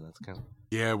something. That's kind of.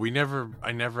 Yeah,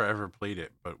 I never ever played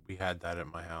it, but we had that at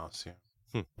my house. Yeah.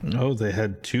 Oh, they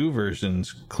had 2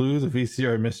 versions. Clue, the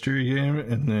VCR mystery game,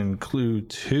 and then Clue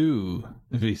 2,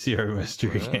 the VCR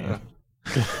mystery game.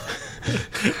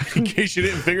 In case you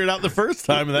didn't figure it out the first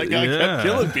time and that guy Yeah. kept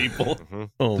killing people.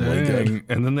 Oh my god. Dang.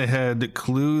 And then they had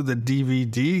Clue, the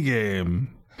DVD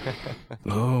game.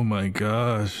 Oh my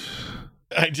gosh.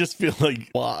 I just feel like,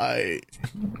 why?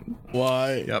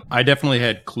 Yep. I definitely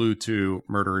had Clue 2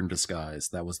 Murder in Disguise.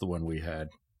 That was the one we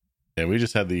had. Yeah, we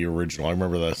just had the original. I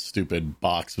remember the stupid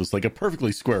box was like a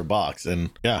perfectly square box, and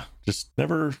yeah, just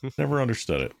never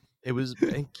understood it. It was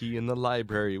Banky in the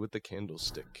library with the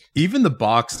candlestick. Even the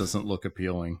box doesn't look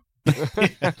appealing.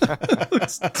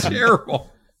 It's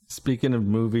terrible. Speaking of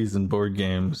movies and board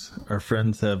games, our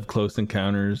friends have Close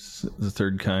Encounters, the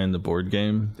Third Kind, the board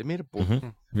game. They made a board.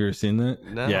 Have you ever seen that?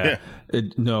 No. Yeah. I've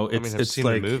It's seen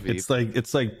the like movie.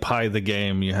 it's like Pi the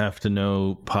game. You have to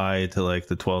know Pi to like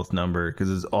the 12th number because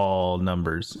it's all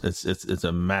numbers. It's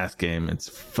a math game. It's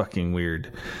fucking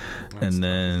weird. And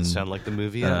then Sound like the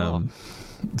movie at all.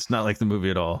 it's not like the movie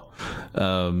at all.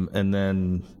 And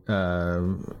then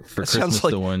for It Christmas sounds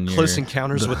like the one year, Close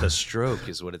Encounters with a Stroke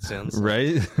is what it sounds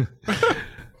like.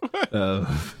 right?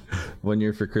 1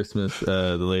 year for Christmas,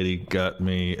 the lady got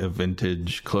me a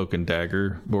vintage Cloak and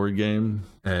Dagger board game,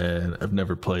 and I've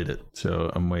never played it,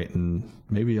 so I'm waiting.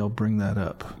 Maybe I'll bring that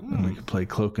up, and we can play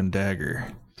Cloak and Dagger.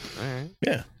 All right.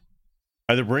 Yeah.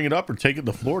 Either bring it up or take it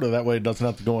to Florida. That way it doesn't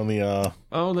have to go on the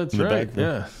Oh, that's In the right. back.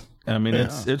 Yeah. I mean, Yeah.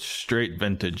 it's straight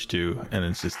vintage too, and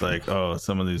it's just like, oh,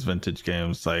 some of these vintage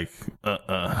games, like,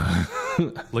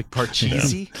 Like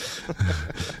Parcheesi?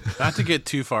 Not to get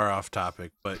too far off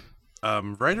topic, but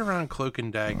right around Cloak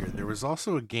and Dagger, there was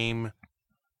also a game.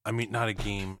 I mean, not a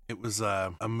game. It was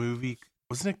a movie.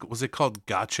 Wasn't it? Was it called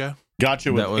Gotcha?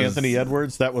 Gotcha with That was- Anthony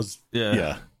Edwards. That was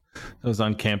yeah. It was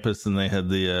on campus, and they had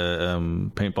the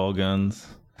paintball guns.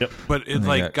 But it And they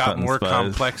like got got caught in more spies.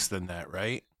 complex than that,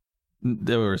 right?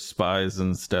 There were spies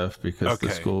and stuff because the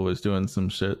Okay. school was doing some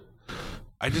shit.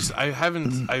 I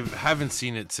haven't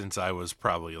seen it since I was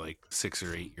probably like 6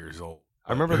 or 8 years old.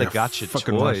 I remember the gotcha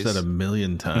Fucking watched toys. that a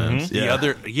million times.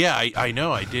 I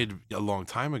know I did a long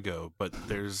time ago, but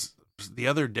the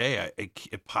other day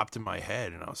it popped in my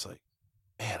head and I was like,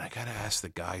 man, I gotta ask the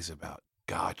guys about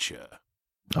gotcha.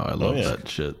 Oh, I love that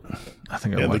shit. I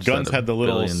think I the watched guns that had the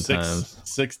little billion times.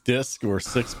 six disc or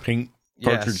 6 paint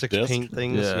Yeah, cartridge 6 disc. paint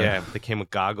things. Yeah. Yeah, they came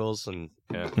with goggles and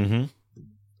yeah. Mm-hmm.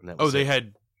 And that was They it.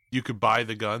 had you could buy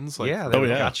the guns. Like, yeah, they were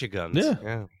yeah. gotcha guns.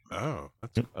 Yeah. Oh,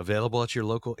 that's Available at your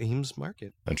local Ames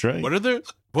market. That's right.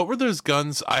 What were those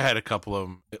guns? I had a couple of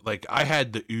them. Like I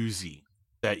had the Uzi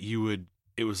that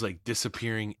it was like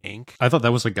disappearing ink. I thought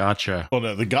that was a gotcha. Well,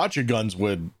 no, the gotcha guns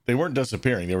they weren't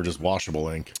disappearing. They were just washable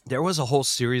ink. There was a whole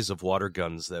series of water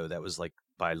guns though that was like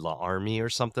by La Army or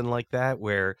something like that,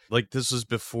 where like this was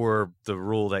before the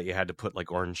rule that you had to put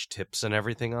like orange tips and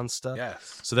everything on stuff.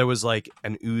 Yes. So there was like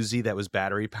an Uzi that was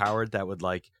battery powered that would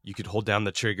like you could hold down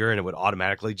the trigger and it would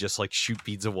automatically just like shoot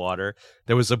beads of water.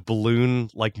 There was a balloon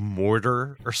like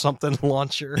mortar or something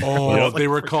launcher. Oh, It was, they like,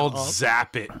 were freaking called awesome.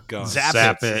 Zap It guns.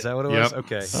 Zap It. Is that what it Yep. was?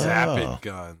 Okay. Zap Oh. It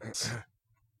guns.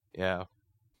 Yeah.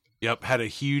 Yep, had a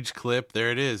huge clip.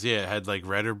 There it is. Yeah, it had like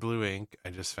red or blue ink.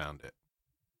 I just found it.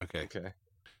 Okay. Okay.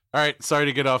 All right. Sorry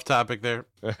to get off topic there.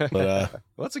 But well,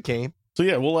 it's a game. so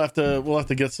yeah, we'll have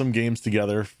to get some games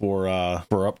together for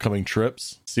upcoming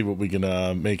trips. See what we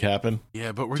can make happen.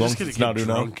 Yeah, but we're As long just as gonna it's get not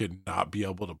Uno. drunk and not be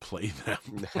able to play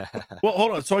them. Well,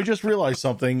 hold on. So I just realized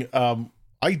something.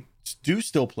 I do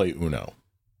still play Uno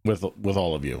with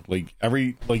all of you. But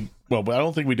I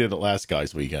don't think we did it last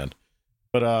guys weekend.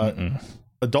 But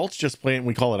adults just play it and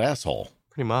we call it asshole.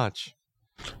 Pretty much.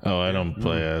 Oh, I don't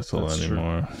play asshole That's true.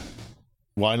 anymore.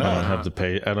 Why I don't not? have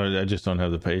the I just don't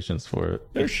have the patience for it.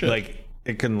 No shit. Like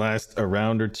it can last a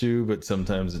round or two, but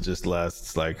sometimes it just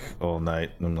lasts like all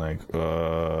night. And I'm like,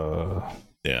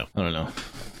 Yeah. I don't know.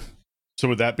 So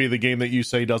would that be the game that you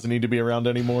say doesn't need to be around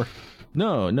anymore?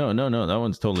 No. That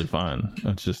one's totally fine.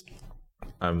 It's just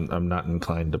I'm not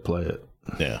inclined to play it.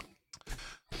 Yeah.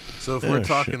 So if Oh, we're shit.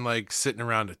 talking like sitting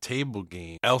around a table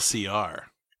game, LCR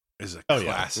is a Oh, yeah.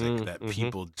 classic that Mhm.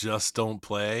 people just don't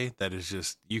play. That is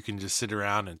just you can just sit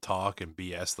around and talk and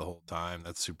BS the whole time.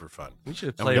 That's super fun. We should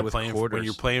And play when it you're with playing quarters. when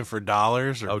you're playing for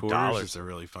dollars or Oh, quarters, dollars. it's a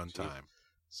really fun time.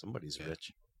 Somebody's Yeah.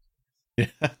 rich. Yeah.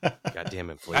 Goddamn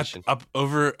inflation. Up at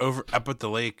the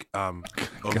lake, over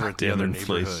at the Goddamn other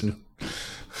inflation. neighborhood,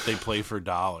 they play for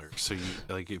dollars. So you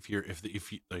like if you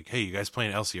like, hey, you guys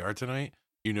playing LCR tonight?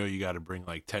 You know you got to bring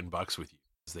like $10 with you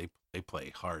because they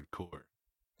play hardcore.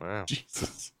 Wow.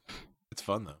 Jesus. It's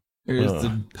fun though. Here's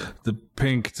the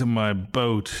pink to my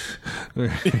boat.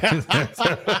 And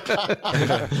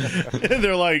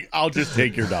they're like, I'll just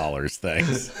take your dollars,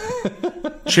 thanks.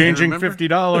 Changing Remember?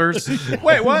 $50.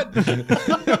 Wait, what?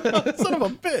 Son of a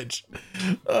bitch.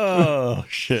 Oh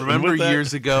shit. And Remember with that-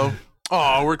 years ago?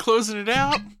 Oh, we're closing it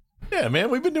out. Yeah, man,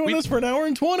 we've been doing this for an hour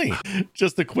and 20.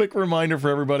 Just a quick reminder for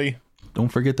everybody. Don't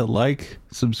forget to like,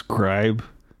 subscribe,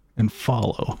 and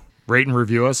follow. Rate and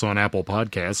review us on Apple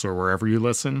Podcasts or wherever you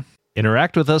listen.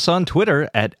 Interact with us on Twitter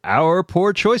at Our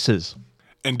Poor Choices.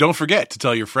 And don't forget to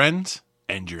tell your friends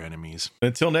and your enemies.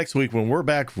 Until next week when we're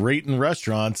back rating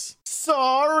restaurants.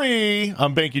 Sorry.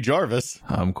 I'm Banky Jarvis.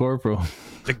 I'm Corporal.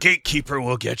 The gatekeeper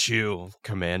will get you.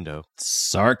 Commando.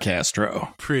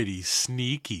 Sarcastro. Pretty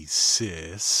sneaky,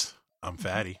 sis. I'm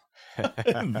Fatty.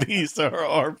 These are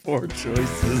our poor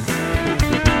choices.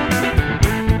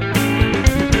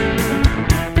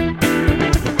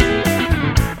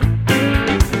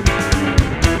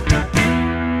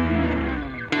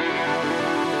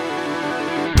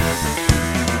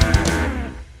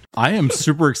 I am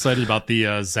super excited about the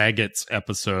Zagat's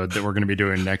episode that we're going to be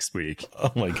doing next week. Oh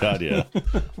my god, yeah.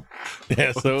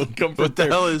 Yeah, so come from What the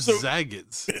there. hell is So-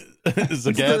 Zagat's?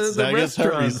 Zagat's,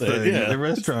 however you say it, thing, yeah. the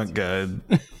restaurant guide.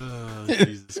 Oh,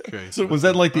 Jesus Christ. So- Was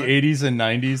that like the 80s and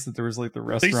 90s that there was like the They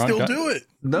restaurant? still do it.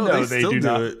 No, No, they they still do do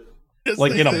not. it. Yes,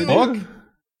 Like they in a do. book?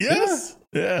 Yes.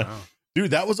 Yeah. Wow.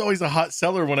 Dude, that was always a hot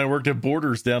seller when I worked at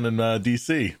Borders down in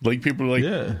DC. Like, people were like,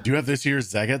 Yeah. do you have this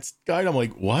year's Zagat's guide? I'm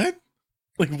like, what?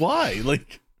 Like, why?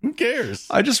 Like, who cares?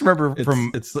 I just remember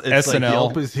from it's SNL. like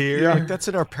Yelp is here. Like that's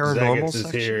in our paranormal Zagat's is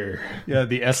section. here. Yeah,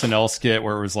 the SNL skit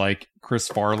where it was like Chris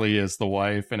Farley is the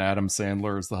wife and Adam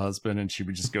Sandler is the husband, and she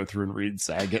would just go through and read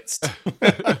Zagat's.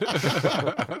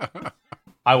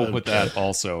 I will put that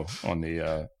also on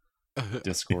the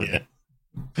Discord.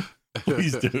 Yeah.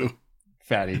 Please do.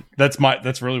 Fatty.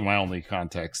 That's really my only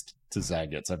context to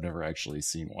Zagat's. I've never actually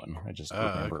seen one. I just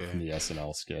remember it okay. from the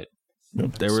SNL skit.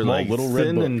 They were Small like little red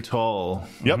thin book. and tall.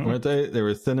 Yep. Weren't they? They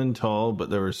were thin and tall, but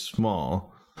they were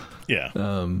small. Yeah.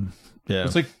 Yeah.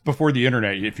 It's like before the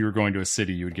internet. If you were going to a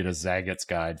city, you would get a Zagat's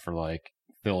guide for like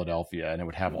Philadelphia, and it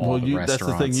would have all the restaurants.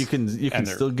 That's the thing. You can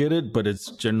they're- still get it, but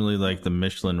it's generally like the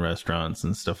Michelin restaurants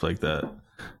and stuff like that.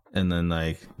 And then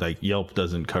like Yelp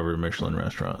doesn't cover Michelin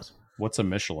restaurants. What's a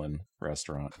Michelin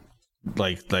restaurant?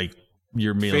 Like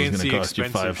your meal is going Fancy, to cost you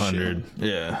expensive $500.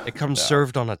 Yeah. It comes Yeah.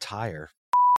 served on a tire.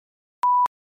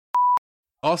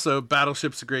 Also,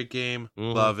 Battleship's a great game.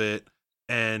 Mhm. Love it.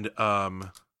 And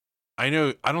I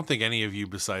don't think any of you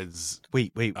besides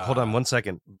Wait, hold on 1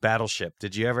 second. Battleship.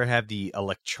 Did you ever have the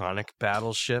electronic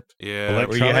Battleship? yeah,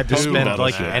 Where you had to Electronic spend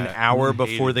like Battleship. an hour Hated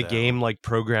before the that game, one. like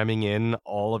programming in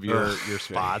all of your Ugh,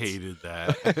 spots. I hated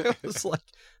that. It was like,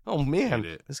 oh man,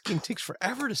 Hate it. this game takes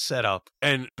forever to set up.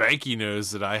 And Banky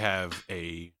knows that I have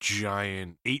a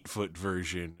giant 8-foot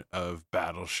version of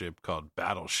Battleship called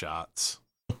Battle Shots.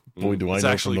 Boy, do I It's know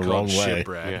from actually the wrong called way.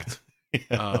 Shipwrecked.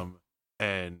 Yeah.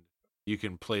 And you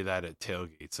can play that at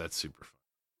tailgates. That's super fun.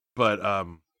 But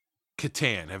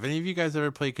Catan. Have any of you guys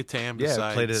ever played Catan? Yeah,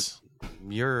 I Besides, played it.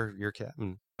 Your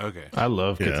captain. Okay, I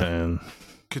love Yeah. Catan.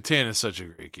 Catan is such a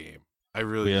great game. I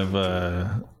really We have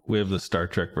enjoy it. we have the Star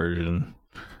Trek version.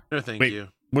 No, thank Wait, you.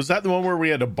 Was that the one where we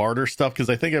had to barter stuff? Because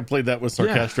I think I played that with Yeah.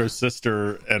 Sarcastro's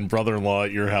sister and brother-in-law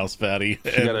at your house, Fatty.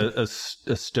 You got a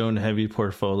stone heavy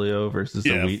portfolio versus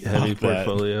Yeah, a wheat heavy fuck that.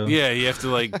 portfolio. Yeah, you have to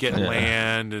like get Yeah.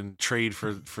 land and trade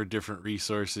for different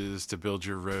resources to build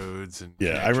your roads and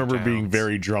Yeah, I connect your remember being towns.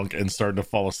 very drunk and starting to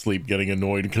fall asleep, getting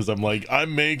annoyed because I'm like,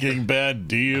 I'm making bad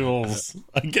deals.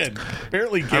 Again,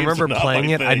 apparently games I remember are not playing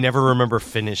my it. I thing. never remember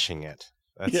finishing it.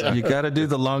 That's Yeah. You got to do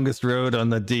the longest road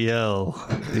on the DL.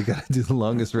 You got to do the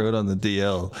longest road on the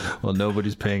DL while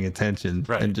nobody's paying attention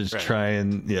Right, and just right. try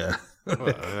and Well,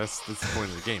 that's the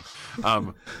point of the game.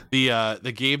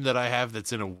 The game that I have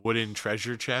that's in a wooden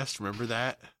treasure chest. Remember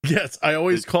that? Yes, I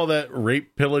always call that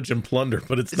rape, pillage, and plunder,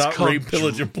 but it's not called rape,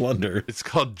 pillage, and plunder. It's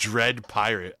called Dread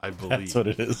Pirate, I believe. That's what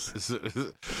it is.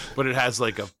 But it has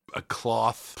like a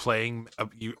cloth playing.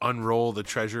 You unroll the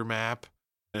treasure map,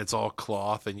 and it's all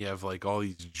cloth, and you have like all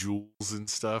these jewels and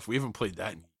stuff. We haven't played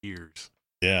that in years.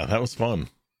 Yeah, that was fun.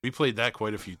 We played that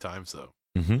quite a few times though.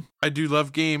 Mm-hmm. I do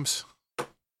love games.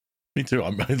 Me too. I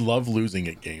love losing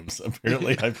at games.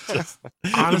 Apparently, I'm just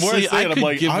Honestly, the more I say I it, I'm could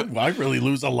like, give I really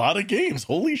lose a lot of games.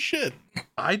 Holy shit!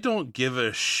 I don't give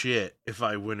a shit if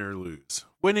I win or lose.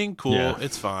 Winning, cool, Yeah.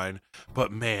 it's fine.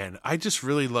 But man, I just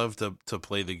really love to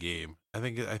play the game. I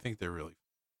think they're really.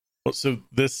 Well, so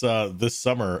this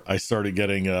summer, I started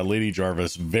getting Lady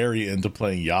Jarvis very into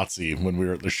playing Yahtzee when we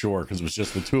were at the shore because it was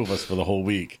just the two of us for the whole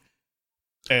week,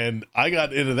 and I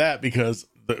got into that because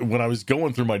when I was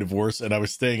going through my divorce and I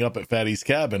was staying up at Fatty's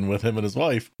cabin with him and his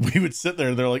wife, we would sit there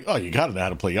and they're like, "Oh, you got to know how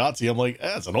to play Yahtzee." I'm like,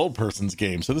 "That's an old person's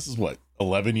game." So this is what,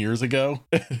 11 years ago,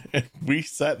 and we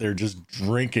sat there just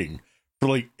drinking for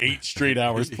like 8 straight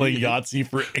hours, playing Yahtzee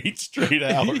for 8 straight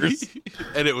hours.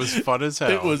 And it was fun as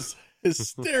hell. It was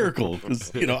hysterical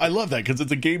because I love that because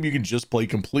it's a game you can just play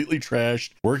completely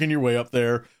trashed, working your way up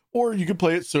there, or you can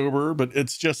play it sober. But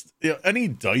it's just any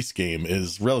dice game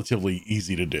is relatively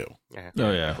easy to do.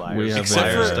 Oh, yeah. Liars. We have Except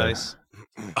Liars for- dice.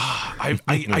 I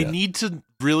Yeah. need to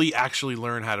really actually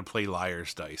learn how to play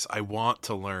Liar's Dice. I want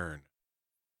to learn,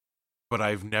 but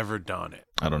I've never done it.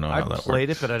 I don't know how I've that played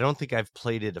works. it, but I don't think I've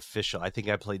played it official. I think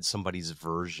I played somebody's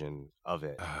version of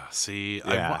it. See,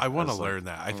 Yeah, I want to I was like, learn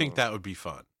that. I think that would be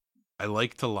fun. I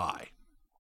like to lie.